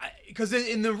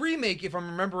in the remake, if I'm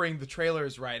remembering the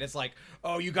trailers right, it's like,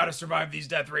 oh, you gotta survive these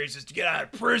death races to get out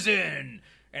of prison.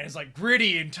 And it's like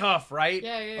gritty and tough, right?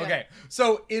 Yeah. Okay.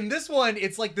 So in this one,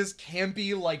 it's like this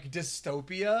campy, like,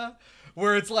 dystopia,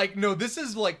 where it's like, no, this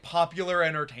is like popular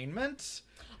entertainment.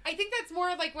 I think that's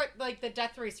more like what like the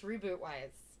Death Race reboot was.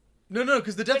 No,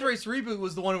 because the Death Race reboot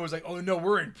was the one who was like, oh no,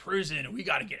 we're in prison and we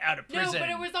gotta get out of prison. No, but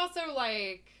it was also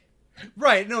like.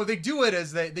 Right, no, they do it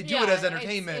as it as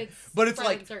entertainment, it's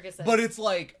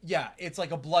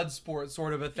like a blood sport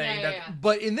sort of a thing. Yeah.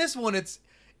 But in this one, it's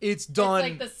done.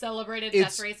 It's like the celebrated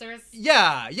Death Racers.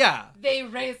 Yeah. They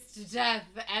raced to death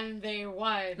and they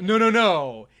won.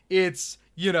 No. It's,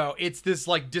 you know, it's this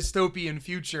like dystopian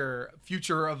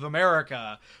future of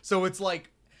America. So it's like,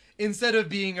 instead of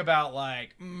being about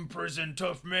like prison,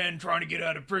 tough men trying to get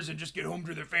out of prison, just get home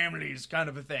to their families kind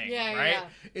of a thing, right? Yeah.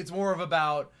 It's more of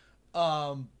about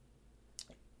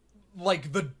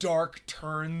like the dark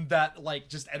turn that like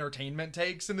just entertainment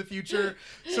takes in the future.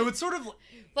 So it's sort of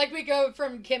like we go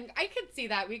from I could see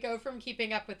that we go from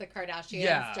Keeping Up with the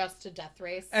Kardashians just to Death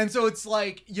Race. And so it's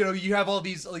like, you know, you have all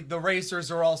these like the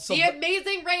racers are all the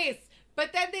amazing race.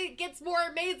 But then it gets more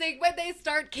amazing when they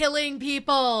start killing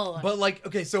people. But like,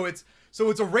 okay, so it's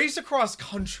a race across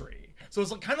country. So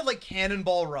it's like, kind of like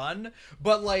Cannonball Run,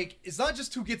 but like, it's not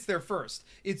just who gets there first.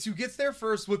 It's who gets there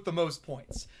first with the most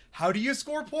points. How do you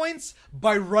score points?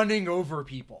 By running over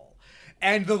people.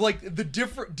 And the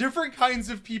different kinds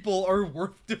of people are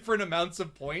worth different amounts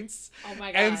of points. Oh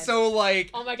my god! And so like,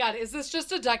 oh my god, is this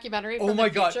just a documentary? From oh my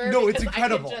the god, future? no, Because it's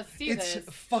incredible. I can just see it's this.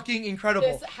 Fucking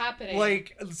incredible. This happening.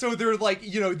 Like, so they're like,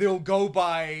 you know, they'll go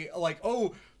by like,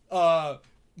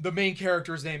 the main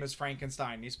character's name is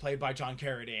Frankenstein. He's played by John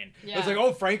Carradine. Yeah. It's like,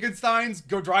 oh, Frankenstein's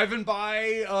driving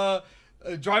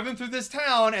through this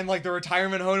town, and like the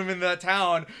retirement home in that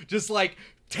town just like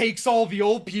takes all the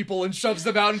old people and shoves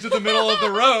them out into the middle of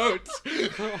the road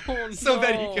so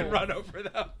that he can run over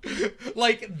them.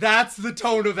 Like, that's the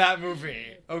tone of that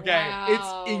movie. Okay. Wow.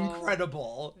 It's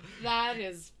incredible. That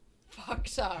is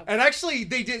fucked up. And actually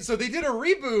they did a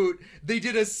reboot. They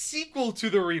did a sequel to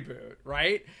the reboot,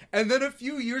 right? And then a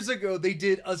few years ago they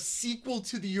did a sequel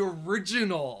to the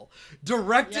original,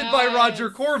 directed by Roger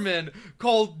Corman,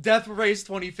 called Death Race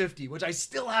 2050, which I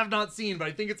still have not seen, but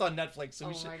I think it's on Netflix,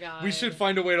 so we should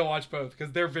find a way to watch both,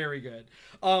 because they're very good.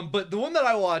 But the one that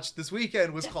I watched this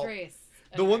weekend was called Race.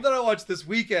 The one that I watched this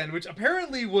weekend, which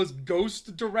apparently was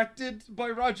ghost directed by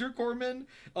Roger Corman.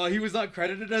 He was not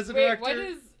credited as a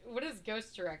director. What is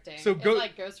ghost directing? So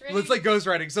like ghost writing? It's like ghost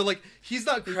writing. So like, he's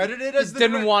not credited as the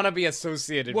didn't want to be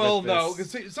associated with this. Well, no,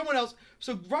 because someone else.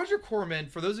 So Roger Corman,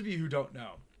 for those of you who don't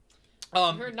know,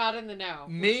 we're not in the know,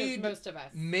 which is most of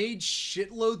us. Made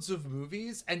shitloads of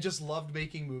movies and just loved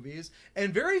making movies,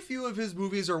 and very few of his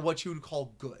movies are what you would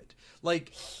call good.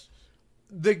 Like,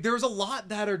 there's a lot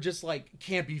that are just like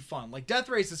can't be fun. Like Death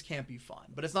Races can't be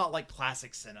fun, but it's not like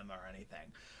classic cinema or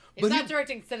anything. He's not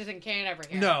directing Citizen Kane over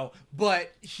here. No,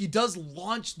 but he does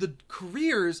launch the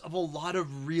careers of a lot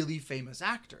of really famous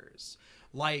actors.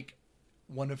 Like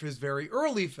one of his very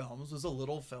early films was a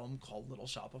little film called Little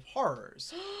Shop of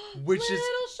Horrors, which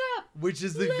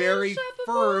is the very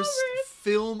first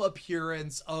film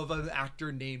appearance of an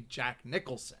actor named Jack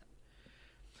Nicholson.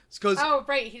 Oh,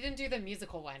 right. He didn't do the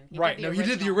musical one. He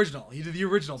did the original. He did the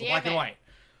original, the black and white.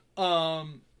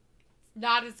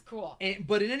 Not as cool.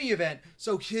 But in any event,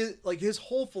 so his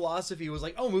whole philosophy was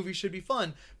like, oh, movies should be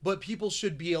fun, but people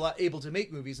should be able to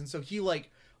make movies. And so he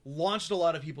launched a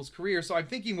lot of people's careers. So I'm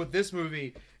thinking with this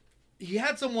movie, he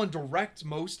had someone direct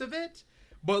most of it,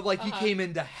 but he came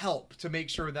in to help to make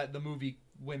sure that the movie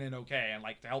went in okay and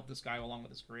to help this guy along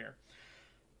with his career.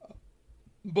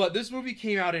 But this movie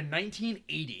came out in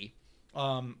 1980.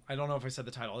 I don't know if I said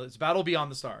the title. It's Battle Beyond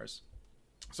the Stars.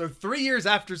 So 3 years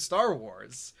after Star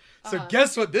Wars. So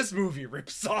guess what this movie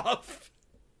rips off?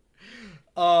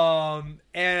 And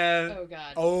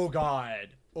oh god.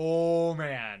 Oh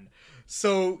man.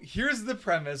 So here's the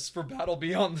premise for Battle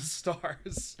Beyond the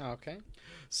Stars. Okay.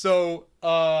 So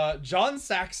John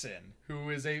Saxon,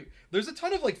 who is there's a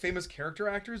ton of famous character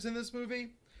actors in this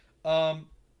movie.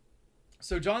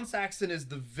 So John Saxon is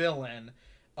the villain.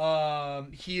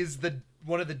 He is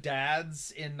one of the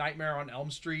dads in Nightmare on Elm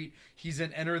Street. He's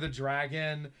in Enter the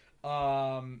Dragon.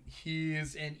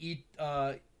 He's in Eat,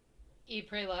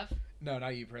 Pray, Love. No,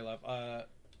 not Eat, Pray, Love.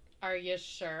 Are you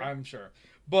sure? I'm sure.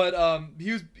 But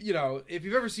he was, if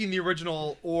you've ever seen the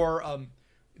original or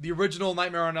the original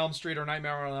Nightmare on Elm Street or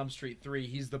Nightmare on Elm Street 3,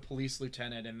 he's the police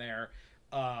lieutenant in there.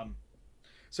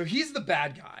 So he's the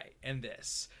bad guy in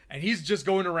this, and he's just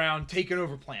going around taking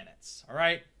over planets, all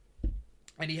right?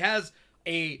 And he has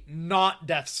a not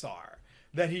Death Star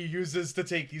that he uses to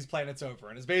take these planets over,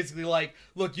 and it's basically like,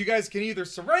 look, you guys can either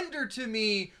surrender to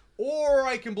me, or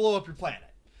I can blow up your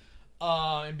planet.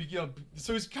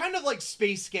 So he's kind of like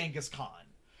Space Genghis Khan.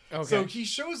 Okay. So he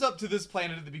shows up to this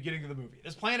planet at the beginning of the movie.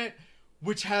 This planet,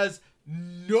 which has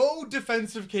no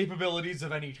defensive capabilities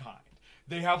of any kind.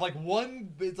 They have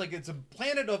it's a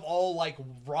planet of all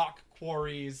rock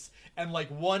quarries and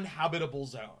one habitable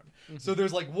zone. Mm-hmm. So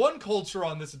there's one culture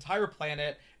on this entire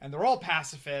planet, and they're all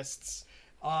pacifists.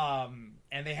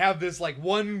 And they have this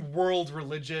one world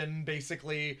religion,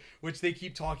 basically, which they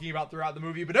keep talking about throughout the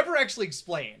movie, but never actually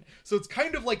explain. So it's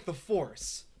kind of like the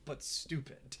Force, but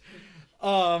stupid. You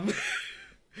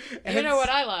know what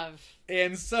I love.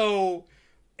 And so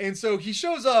he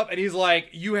shows up and he's like,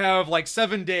 you have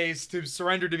 7 days to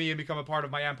surrender to me and become a part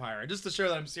of my empire, just to show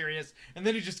that I'm serious. And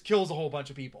then he just kills a whole bunch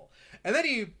of people. And then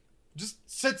he just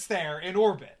sits there in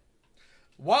orbit.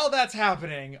 While that's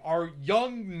happening, our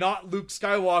young, not Luke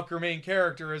Skywalker main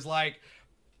character is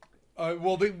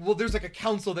there's a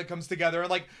council that comes together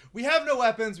and we have no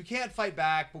weapons, we can't fight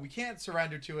back, but we can't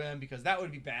surrender to him because that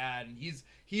would be bad, and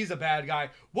he's a bad guy.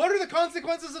 What are the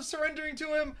consequences of surrendering to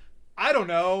him? I don't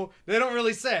know. They don't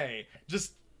really say.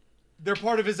 Just they're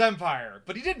part of his empire.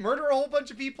 But he did murder a whole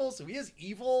bunch of people, so he is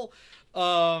evil.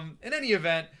 In any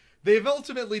event, they've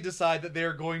ultimately decided that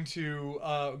they're going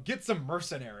to get some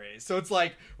mercenaries. So it's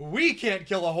we can't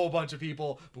kill a whole bunch of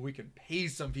people, but we can pay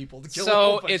some people to kill a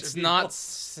whole bunch of people.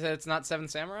 So it's not Seven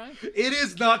Samurai? It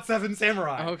is not Seven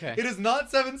Samurai. Okay. It is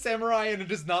not Seven Samurai, and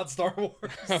it is not Star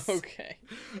Wars. Okay.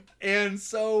 And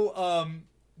so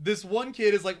this one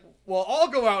kid is well, I'll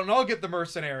go out and I'll get the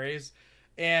mercenaries.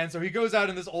 And so he goes out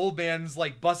in this old man's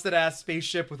busted ass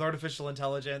spaceship with artificial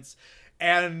intelligence,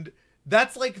 and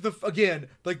that's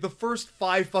the first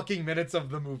 5 fucking minutes of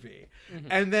the movie. Mm-hmm.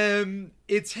 And then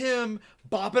it's him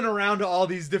bopping around to all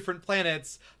these different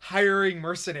planets, hiring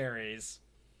mercenaries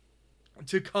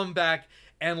to come back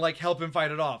and help him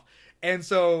fight it off. And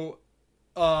so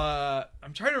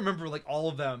I'm trying to remember all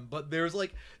of them, but there's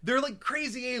they're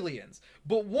crazy aliens.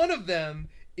 But one of them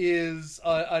is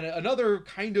another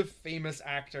kind of famous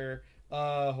actor,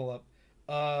 who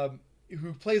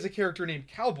plays a character named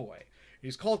Cowboy.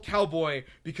 He's called Cowboy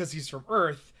because he's from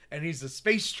Earth, and he's a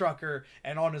space trucker,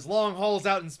 and on his long hauls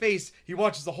out in space, he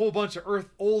watches a whole bunch of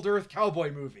old Earth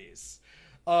cowboy movies.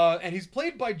 And he's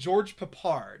played by George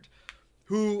Peppard,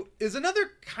 who is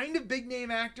another kind of big-name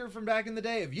actor from back in the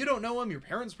day. If you don't know him, your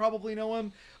parents probably know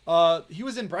him. He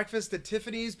was in Breakfast at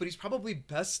Tiffany's, but he's probably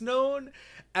best known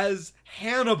as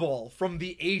Hannibal from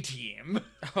the A-Team.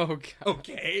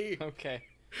 Okay. Okay.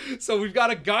 So we've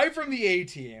got a guy from the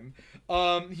A-Team.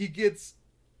 He gets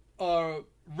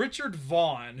Richard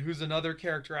Vaughn, who's another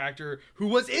character actor who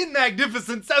was in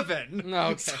Magnificent Seven.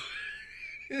 Okay. So,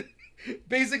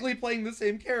 basically playing the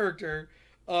same character.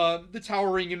 The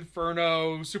Towering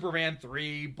Inferno, Superman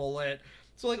 3, Bullet.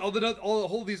 So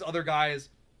all these other guys.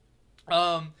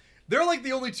 They're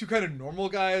the only two kind of normal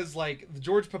guys. The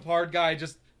George Peppard guy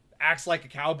just acts like a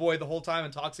cowboy the whole time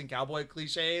and talks in cowboy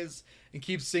cliches and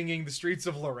keeps singing the streets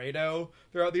of Laredo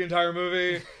throughout the entire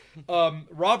movie.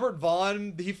 Robert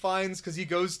Vaughn, he finds, because he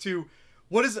goes to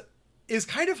what is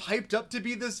kind of hyped up to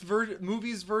be this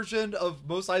movie's version of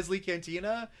Mos Eisley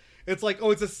Cantina. It's like,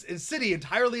 oh, it's a city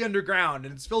entirely underground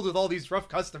and it's filled with all these rough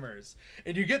customers.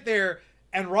 And you get there,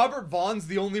 and Robert Vaughn's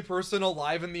the only person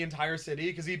alive in the entire city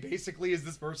because he basically is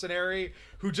this mercenary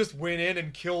who just went in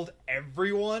and killed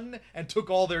everyone and took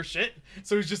all their shit.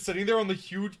 So he's just sitting there on the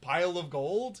huge pile of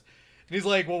gold. And he's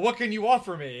like, well, what can you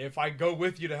offer me if I go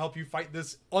with you to help you fight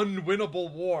this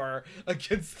unwinnable war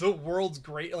against the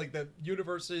the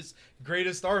universe's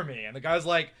greatest army? And the guy's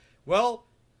like, well,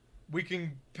 we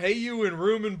can pay you in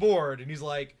room and board. And he's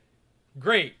like,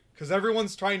 great. Because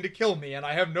everyone's trying to kill me and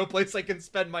I have no place I can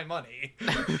spend my money.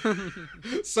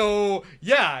 So,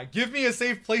 yeah, give me a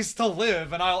safe place to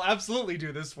live and I'll absolutely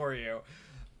do this for you.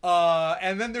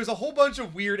 And then there's a whole bunch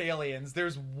of weird aliens.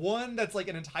 There's one that's like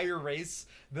an entire race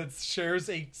that shares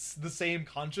the same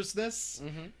consciousness.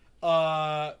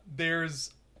 Mm-hmm.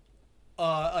 There's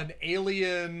an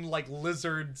alien, like,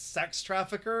 lizard sex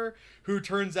trafficker who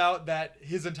turns out that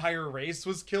his entire race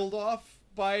was killed off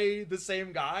by the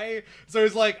same guy. So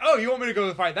he's like, oh, you want me to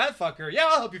go fight that fucker? Yeah,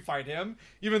 I'll help you fight him,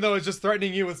 even though it's just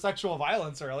threatening you with sexual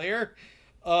violence earlier.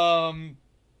 And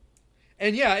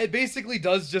yeah, it basically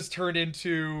does just turn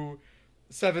into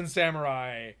Seven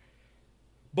Samurai,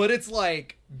 but it's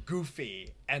like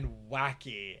goofy and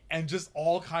wacky and just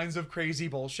all kinds of crazy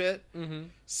bullshit. Mm-hmm.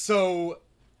 So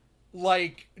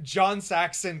like John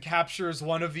Saxon captures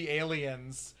one of the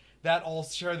aliens that all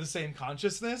share the same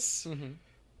consciousness. Mm-hmm.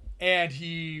 And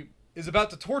he is about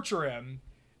to torture him,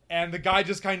 and the guy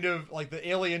just kind of, like, the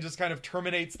alien just kind of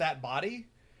terminates that body.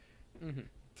 Mm-hmm.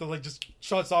 So, like, just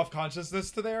shuts off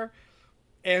consciousness to there.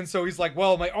 And so he's like,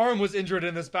 well, my arm was injured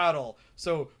in this battle.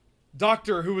 So,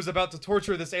 doctor who was about to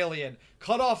torture this alien,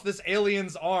 cut off this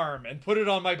alien's arm and put it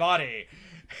on my body.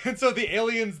 And so the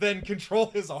aliens then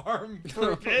control his arm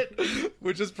for a bit,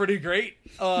 which is pretty great.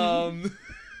 Yeah,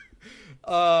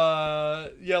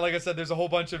 like I said, there's a whole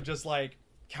bunch of just, like,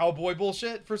 cowboy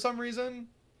bullshit for some reason.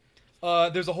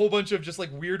 There's a whole bunch of just like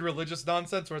weird religious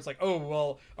nonsense where it's like, oh,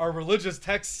 well, our religious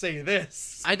texts say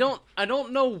this. I don't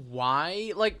know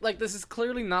why. Like this is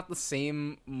clearly not the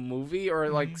same movie or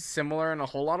like similar in a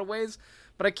whole lot of ways,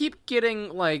 but I keep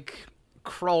getting like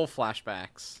Krull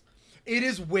flashbacks. It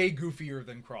is way goofier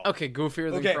than Krull. Okay,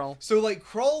 goofier than Krull. So like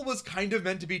Krull was kind of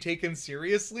meant to be taken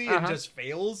seriously and just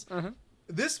fails.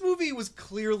 This movie was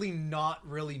clearly not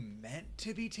really meant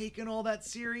to be taken all that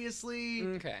seriously.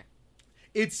 Okay.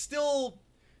 It thinks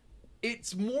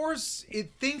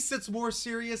it's more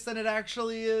serious than it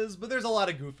actually is, but there's a lot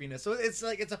of goofiness. So it's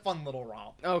like, it's a fun little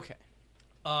romp. Okay.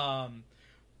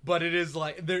 But it is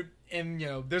like,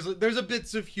 there's a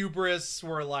bits of hubris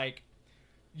where like,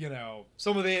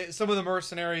 some of the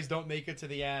mercenaries don't make it to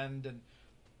the end, and,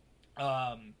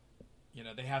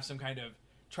 they have some kind of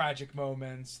tragic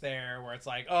moments there where it's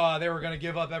like, oh, they were going to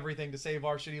give up everything to save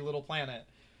our shitty little planet.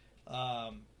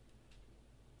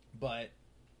 But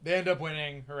they end up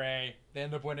winning. Hooray. They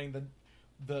end up winning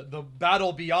the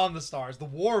battle beyond the stars, the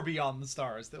war beyond the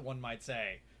stars, that one might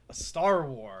say. A Star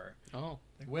War. Oh.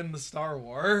 They win the Star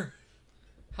War.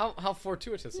 How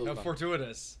fortuitous. How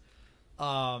fortuitous.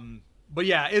 But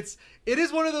yeah, it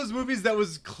is one of those movies that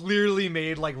was clearly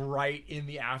made like right in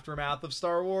the aftermath of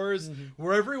Star Wars,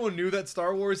 where everyone knew that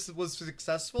Star Wars was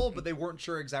successful, but they weren't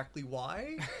sure exactly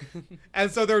why.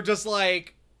 And so they're just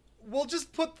like, we'll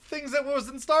just put things that was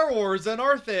in Star Wars in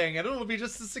our thing, and it'll be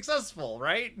just as successful,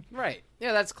 right? Right.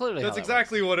 Yeah, that's clearly that's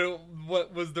exactly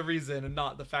what was the reason, and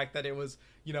not the fact that it was,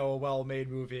 a well-made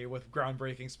movie with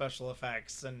groundbreaking special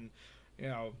effects and,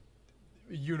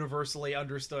 universally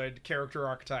understood character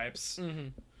archetypes,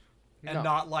 and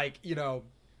not like,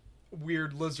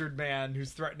 weird lizard man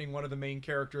who's threatening one of the main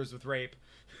characters with rape,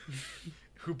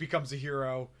 who becomes a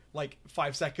hero like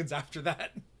 5 seconds after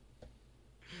that.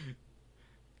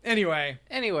 Anyway,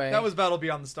 that was Battle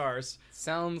Beyond the Stars.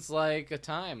 Sounds like a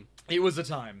time. It was a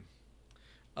time.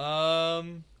 I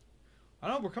don't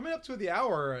know, we're coming up to the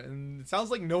hour, and it sounds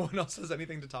like no one else has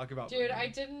anything to talk about. Dude,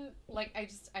 I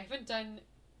haven't done,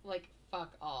 like,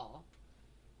 fuck all.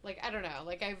 Like, I don't know.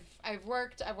 Like, I've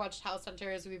watched House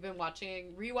Hunters. We've been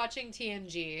rewatching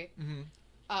TNG.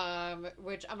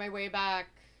 Which on my way back,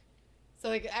 so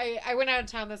like I went out of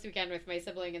town this weekend with my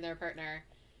sibling and their partner.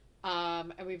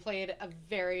 And we played a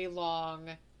very long,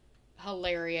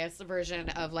 hilarious version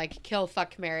of like Kill,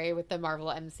 Fuck, Marry with the Marvel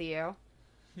MCU.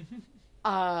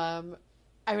 I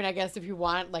mean, I guess if you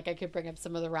want, like, I could bring up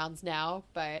some of the rounds now,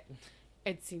 but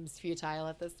it seems futile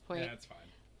at this point. Yeah, that's fine.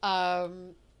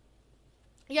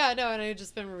 Yeah, no, and I've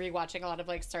just been rewatching a lot of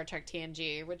like Star Trek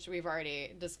TNG, which we've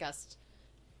already discussed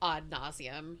ad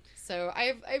nauseum. So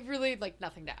I've really like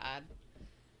nothing to add.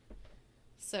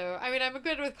 So I mean, I'm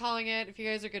good with calling it. If you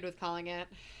guys are good with calling it,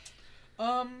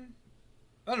 I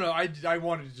don't know. I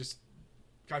wanted to just.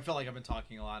 I felt like I've been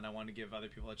talking a lot, and I wanted to give other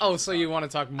people a chance. Oh, so you want to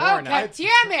talk more oh now? god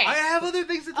damn it! I have other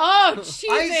things to talk. Oh Jesus!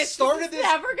 I started this is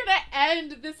never gonna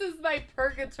end. This is my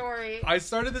purgatory. I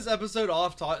started this episode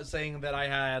off saying that I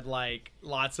had like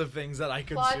lots of things that I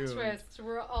Plot consumed. twist.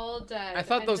 We're all dead. I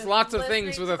thought And those just lots of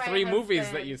things listening were the to my 3 movies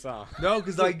husband. that you saw. No,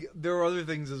 because like there were other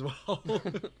things as well.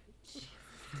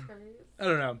 I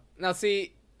don't know. Now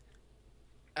see,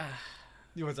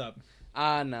 What's up?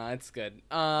 no, it's good.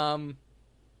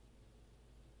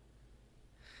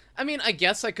 I mean, I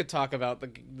guess I could talk about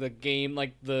the game,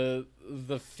 like the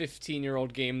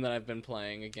 15-year-old game that I've been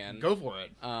playing again. Go for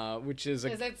it. Which is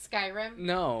Is it Skyrim?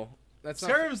 no, that's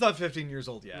not. Skyrim's not 15 years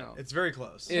old yet. No. It's very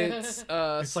close. It's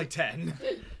It's like 10.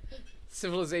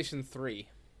 Civilization 3.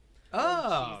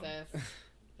 Oh. Jesus.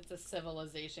 It's a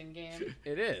civilization game.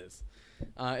 It is.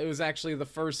 It was actually the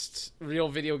first real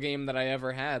video game that I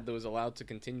ever had that was allowed to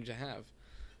continue to have.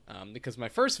 Because my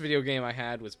first video game I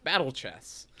had was Battle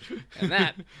Chess, and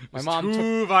that my mom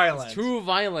too violent. was too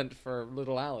violent for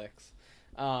little Alex.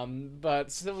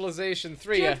 But Civilization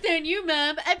 3, Joke's on you,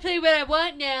 Mom. I play what I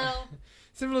want now.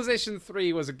 Civilization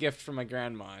 3 was a gift from my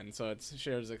grandma, and so it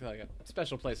shares like a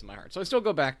special place in my heart. So I still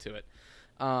go back to it.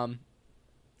 And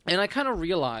I kind of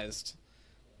realized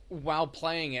while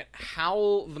playing it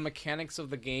how the mechanics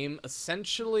of the game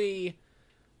essentially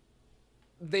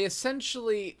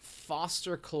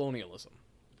foster colonialism.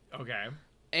 Okay.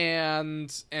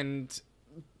 And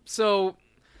so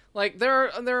like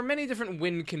there are many different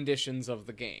win conditions of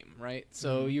the game, right?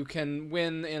 So you can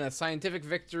win in a scientific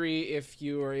victory if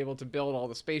you are able to build all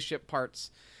the spaceship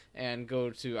parts and go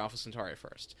to Alpha Centauri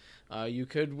first. You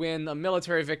could win a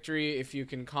military victory if you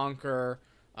can conquer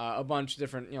a bunch of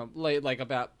different, like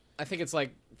about, I think it's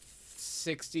like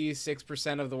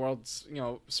 66% of the world's,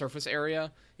 surface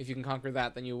area. If you can conquer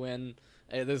that, then you win.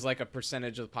 There's like a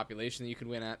percentage of the population that you can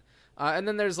win at. And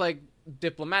then there's like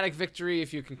diplomatic victory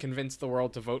if you can convince the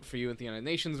world to vote for you at the United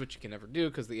Nations, which you can never do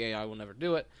because the AI will never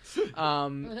do it.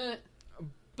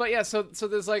 But yeah, so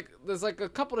there's like a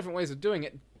couple different ways of doing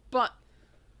it, but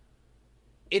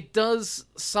it does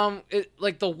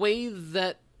like the way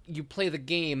that you play the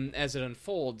game as it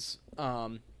unfolds.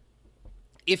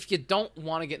 If you don't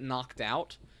want to get knocked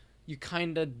out, you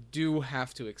kind of do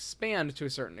have to expand to a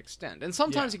certain extent. And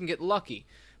sometimes you can get lucky,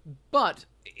 but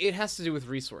it has to do with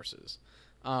resources.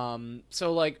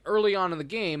 So, like, early on in the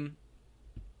game,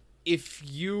 if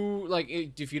you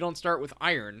don't start with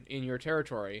iron in your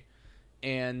territory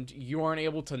and you aren't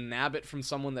able to nab it from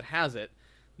someone that has it,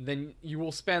 then you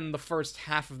will spend the first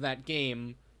half of that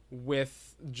game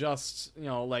with just,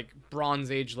 like, Bronze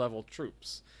Age level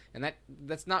troops. And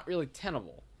that's not really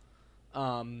tenable.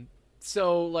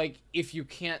 So, like, if you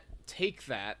can't take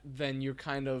that, then you're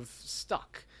kind of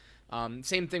stuck.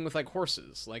 Same thing with, like,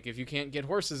 horses. Like, if you can't get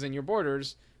horses in your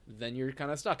borders, then you're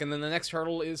kind of stuck. And then the next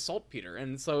hurdle is saltpeter.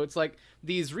 And so it's like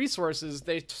these resources,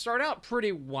 they start out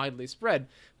pretty widely spread,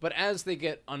 but as they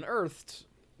get unearthed,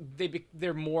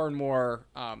 they're more and more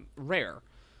rare.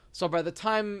 So by the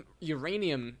time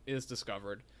uranium is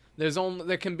discovered,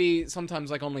 there can be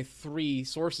sometimes like only 3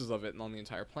 sources of it on the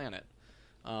entire planet.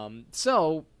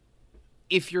 So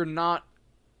if you're not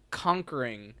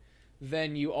conquering,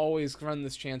 then you always run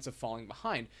this chance of falling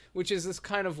behind, which is this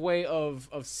kind of way of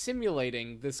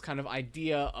simulating this kind of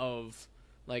idea of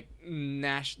like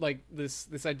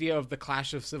this idea of the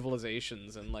clash of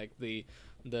civilizations and like the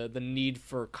need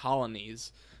for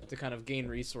colonies to kind of gain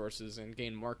resources and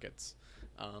gain markets.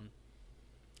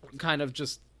 Kind of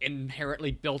just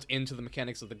inherently built into the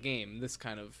mechanics of the game, this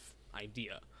kind of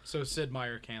idea. So Sid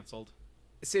Meier canceled.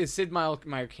 Is Sid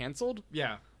Meier canceled?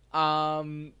 Yeah.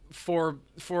 For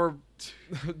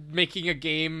making a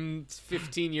game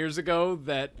 15 years ago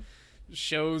that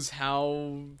shows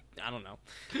how, I don't know.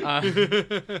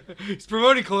 He's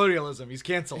promoting colonialism. He's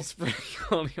canceled. He's promoting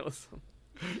colonialism.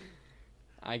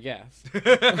 I guess.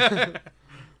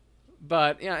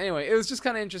 But yeah, anyway, it was just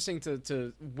kind of interesting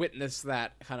to witness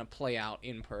that kind of play out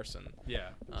in person. Yeah.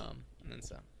 And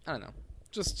so I don't know,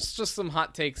 just some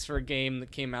hot takes for a game that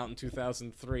came out in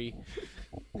 2003.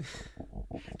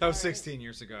 That was 16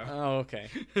 years ago. Oh, okay.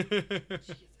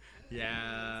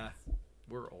 Yeah,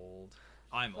 we're old.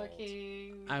 I'm old.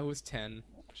 I was 10.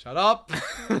 Shut up.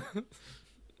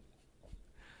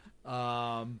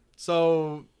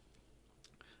 So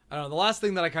I don't know. The last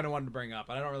thing that I kind of wanted to bring up,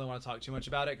 I don't really want to talk too much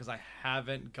about it because I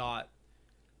haven't got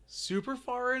super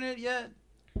far in it yet.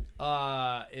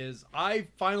 is I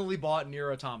finally bought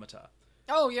Nier Automata.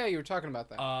 Oh yeah, you were talking about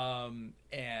that.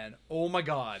 And oh my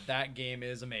god, that game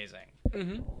is amazing.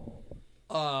 Mm-hmm.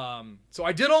 So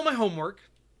I did all my homework.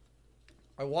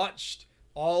 I watched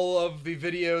all of the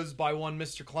videos by one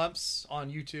Mr. Klemps on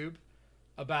YouTube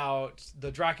about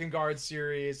the Drakengard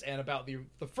series and about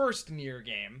the first Nier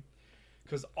game,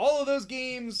 because all of those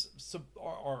games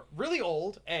are really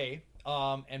old, A,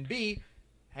 and B,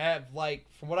 have, like,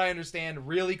 from what I understand,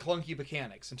 really clunky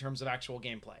mechanics in terms of actual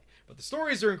gameplay. But the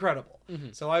stories are incredible.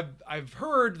 Mm-hmm. So I've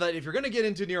heard that if you're going to get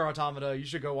into Nier Automata, you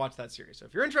should go watch that series. So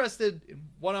if you're interested in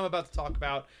what I'm about to talk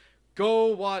about, go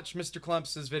watch Mr.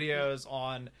 Klemps' videos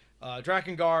on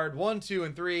Drakengard 1, 2,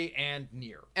 and 3, and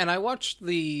Nier. And I watched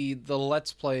the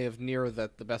Let's Play of Nier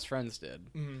that the best friends did.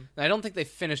 Mm-hmm. I don't think they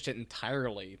finished it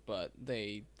entirely, but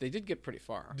they did get pretty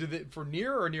far. Did they, for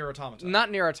Nier or Nier Automata? Not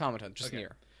Nier Automata, just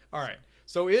Nier. All right.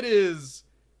 So it is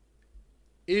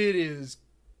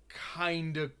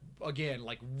kind of, again,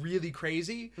 like, really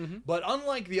crazy. Mm-hmm. But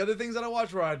unlike the other things that I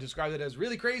watched where I described it as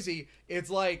really crazy, it's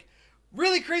like,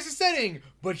 really crazy setting,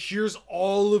 but here's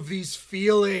all of these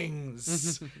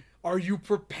feelings. Are you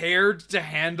prepared to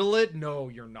handle it? No,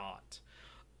 you're not.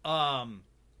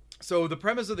 So the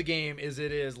premise of the game is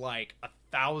it is like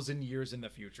 1,000 years in the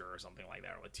future or something like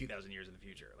that, or like 2,000 years in the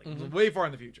future, like way far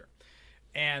in the future.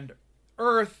 And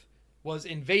Earth was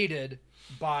invaded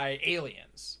by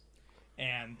aliens.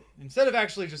 And instead of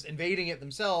actually just invading it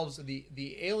themselves,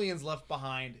 the aliens left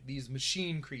behind these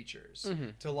machine creatures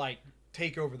to, like,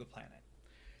 take over the planet.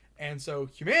 And so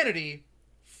humanity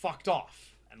fucked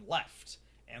off and left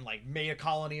and, like, made a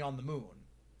colony on the moon.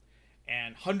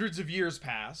 And hundreds of years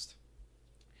passed.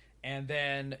 And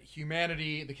then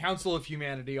humanity, the Council of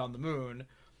Humanity on the moon,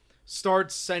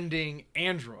 starts sending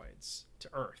androids to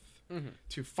Earth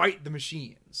to fight the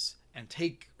machines and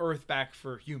take Earth back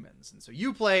for humans. And so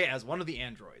you play as one of the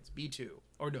androids, B2,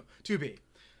 or no, 2B.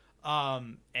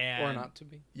 And or not to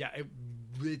be. Yeah,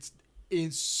 it's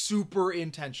super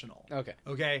intentional.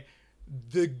 Okay.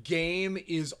 The game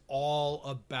is all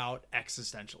about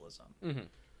existentialism.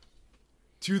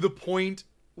 To the point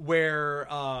where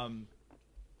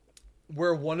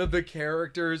one of the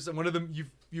characters, one of them,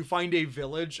 you find a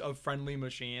village of friendly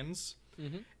machines,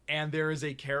 and there is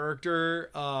a character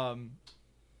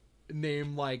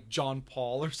named, like, John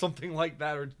Paul or something like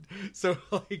that, or so,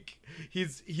 like,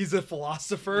 he's a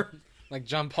philosopher, like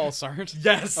John Paul Sartre.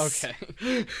 Yes.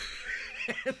 Okay.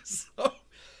 And so,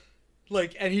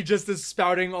 like, and he just is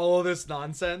spouting all of this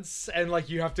nonsense, and, like,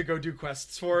 you have to go do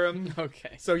quests for him.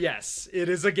 Okay. So yes, it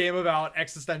is a game about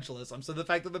existentialism. So the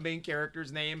fact that the main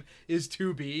character's name is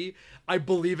 2B, I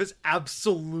believe is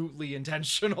absolutely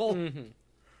intentional.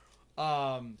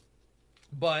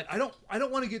 But I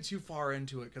don't want to get too far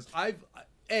into it, because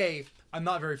I'm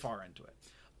not very far into it.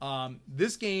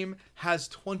 This game has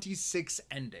 26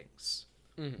 endings,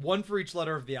 one for each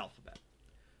letter of the alphabet.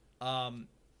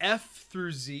 F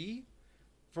through Z,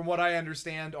 from what I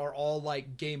understand, are all,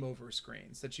 like, game over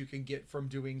screens that you can get from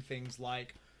doing things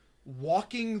like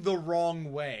walking the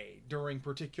wrong way during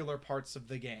particular parts of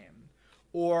the game,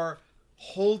 or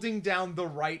holding down the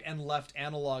right and left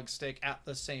analog stick at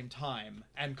the same time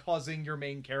and causing your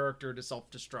main character to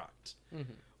self-destruct,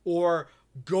 or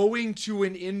going to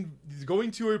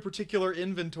a particular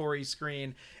inventory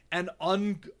screen and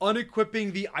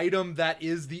unequipping the item that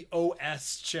is the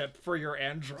OS chip for your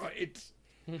Android,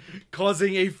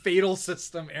 causing a fatal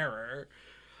system error.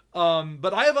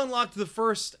 But I have unlocked the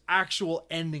first actual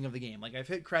ending of the game. Like, I've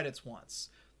hit credits once,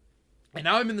 and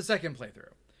now I'm in the second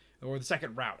playthrough, or the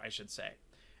second route, I should say.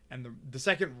 And the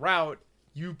second route,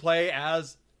 you play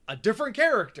as a different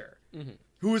character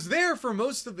who was there for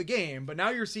most of the game, but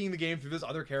now you're seeing the game through this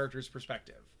other character's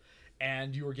perspective.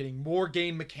 And you are getting more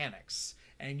game mechanics,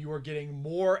 and you are getting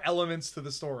more elements to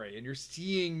the story, and you're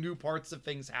seeing new parts of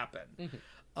things happen.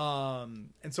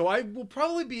 And so I will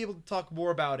probably be able to talk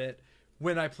more about it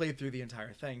when I play through the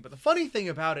entire thing. But the funny thing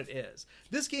about it is,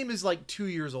 this game is like 2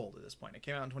 years old at this point. It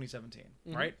came out in 2017,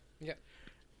 right? Yeah.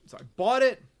 So I bought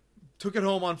it, took it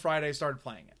home on Friday, started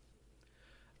playing it.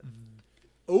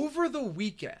 Over the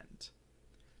weekend,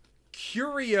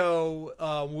 Curio,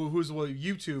 who's a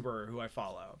YouTuber who I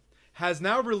follow, has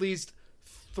now released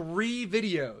 3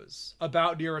 videos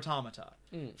about Nier Automata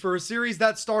for a series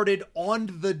that started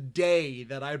on the day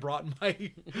that I brought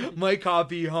my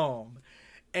copy home.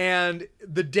 And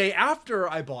the day after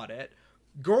I bought it,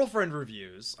 Girlfriend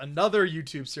Reviews, another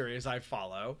YouTube series I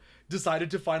follow,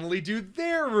 decided to finally do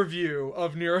their review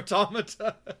of Nier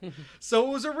Automata. So it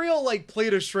was a real, like,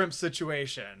 plate of shrimp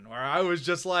situation where I was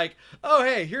just like, oh,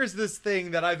 hey, here's this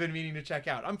thing that I've been meaning to check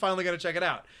out. I'm finally going to check it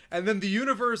out. And then the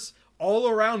universe all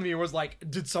around me was like,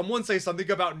 did someone say something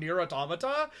about Nier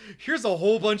Automata? Here's a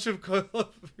whole bunch of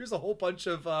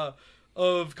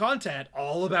of content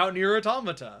all about Nier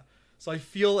Automata. So I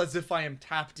feel as if I am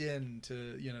tapped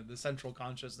into, the central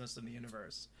consciousness in the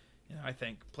universe. I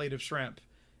think plate of shrimp,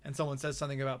 and someone says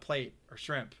something about plate or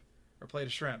shrimp or plate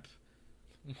of shrimp.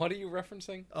 What are you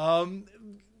referencing?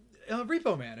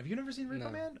 Repo Man. Have you never seen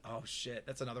Repo Man? Oh shit,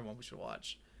 that's another one we should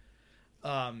watch.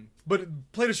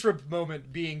 But plate of shrimp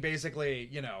moment being basically,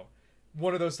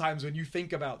 one of those times when you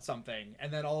think about something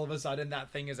and then all of a sudden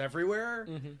that thing is everywhere.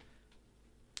 Mm-hmm.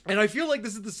 And I feel like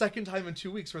this is the second time in 2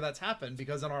 weeks where that's happened,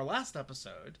 because in our last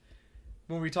episode,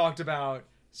 when we talked about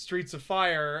Streets of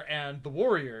Fire and the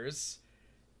Warriors,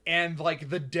 and like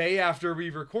the day after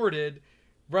we recorded,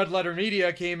 Red Letter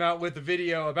Media came out with a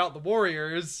video about the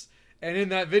Warriors, and in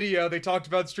that video they talked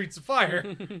about Streets of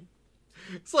Fire.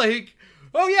 It's like,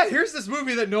 oh yeah, here's this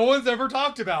movie that no one's ever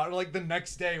talked about. And like the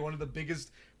next day, one of the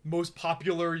biggest, most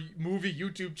popular movie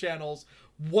YouTube channels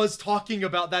was talking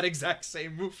about that exact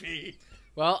same movie.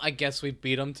 Well, I guess we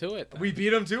beat them to it then. We beat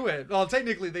them to it. Well,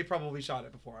 technically, they probably shot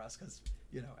it before us, because,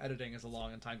 editing is a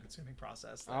long and time-consuming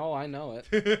process. Oh, I know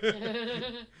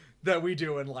it. That we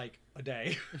do in, like, a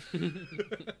day.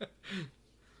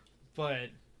 But,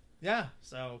 yeah,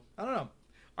 so, I don't know.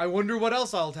 I wonder what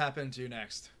else I'll tap into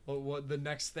next. What the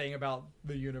next thing about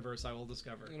the universe I will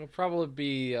discover. It'll probably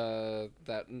be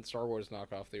that Star Wars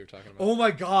knockoff that you were talking about. Oh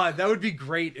my god, that would be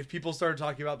great if people started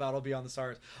talking about Battle Beyond the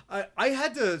Stars. I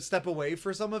had to step away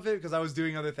for some of it because I was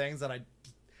doing other things that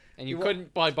And you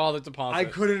couldn't bother to pause I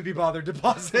couldn't be bothered to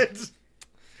pause it.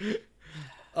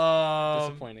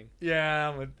 Disappointing.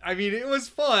 Yeah, I mean, it was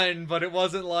fun, but it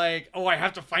wasn't like, oh, I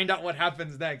have to find out what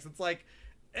happens next. It's like,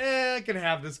 I can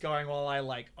have this going while I,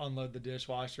 like, unload the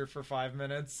dishwasher for 5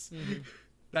 minutes. Mm-hmm.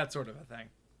 That sort of a thing.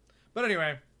 But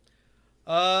anyway,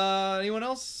 anyone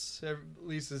else?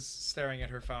 Lisa's staring at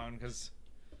her phone because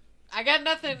I got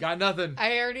nothing. Got nothing.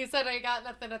 I already said I got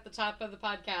nothing at the top of the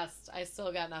podcast. I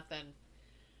still got nothing.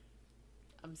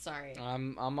 I'm sorry.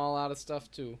 I'm all out of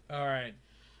stuff too. All right.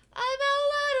 I'm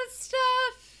all out of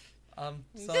stuff.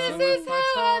 This is how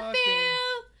I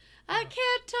feel. I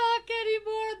can't talk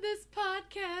anymore in this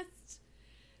podcast.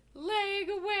 Laying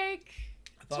awake,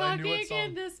 talking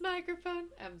in this microphone.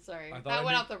 I'm sorry. That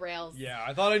went off the rails. Yeah,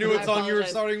 I thought I knew what song you were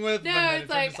starting with. No, it's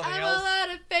like, I'm all out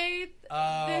of faith.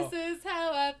 This is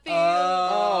how I feel.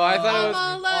 Oh, I thought it was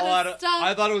all out of stuff.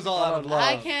 I thought it was all out of love.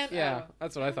 I can't. Yeah,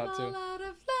 that's what I thought too. I'm all out of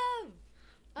love.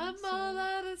 I'm all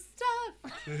out of stuff.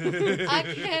 I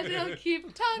can't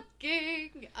keep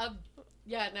talking.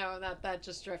 Yeah, no, that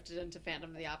just drifted into Phantom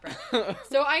of the Opera.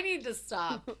 So I need to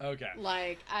stop. Okay.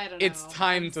 Like, I don't know. It's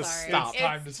time to stop. It's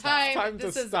time to stop.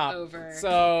 This is over.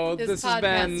 So this has podcast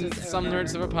been is Some over.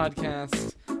 Nerds of a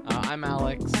Podcast. I'm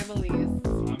Alex. I'm Elise.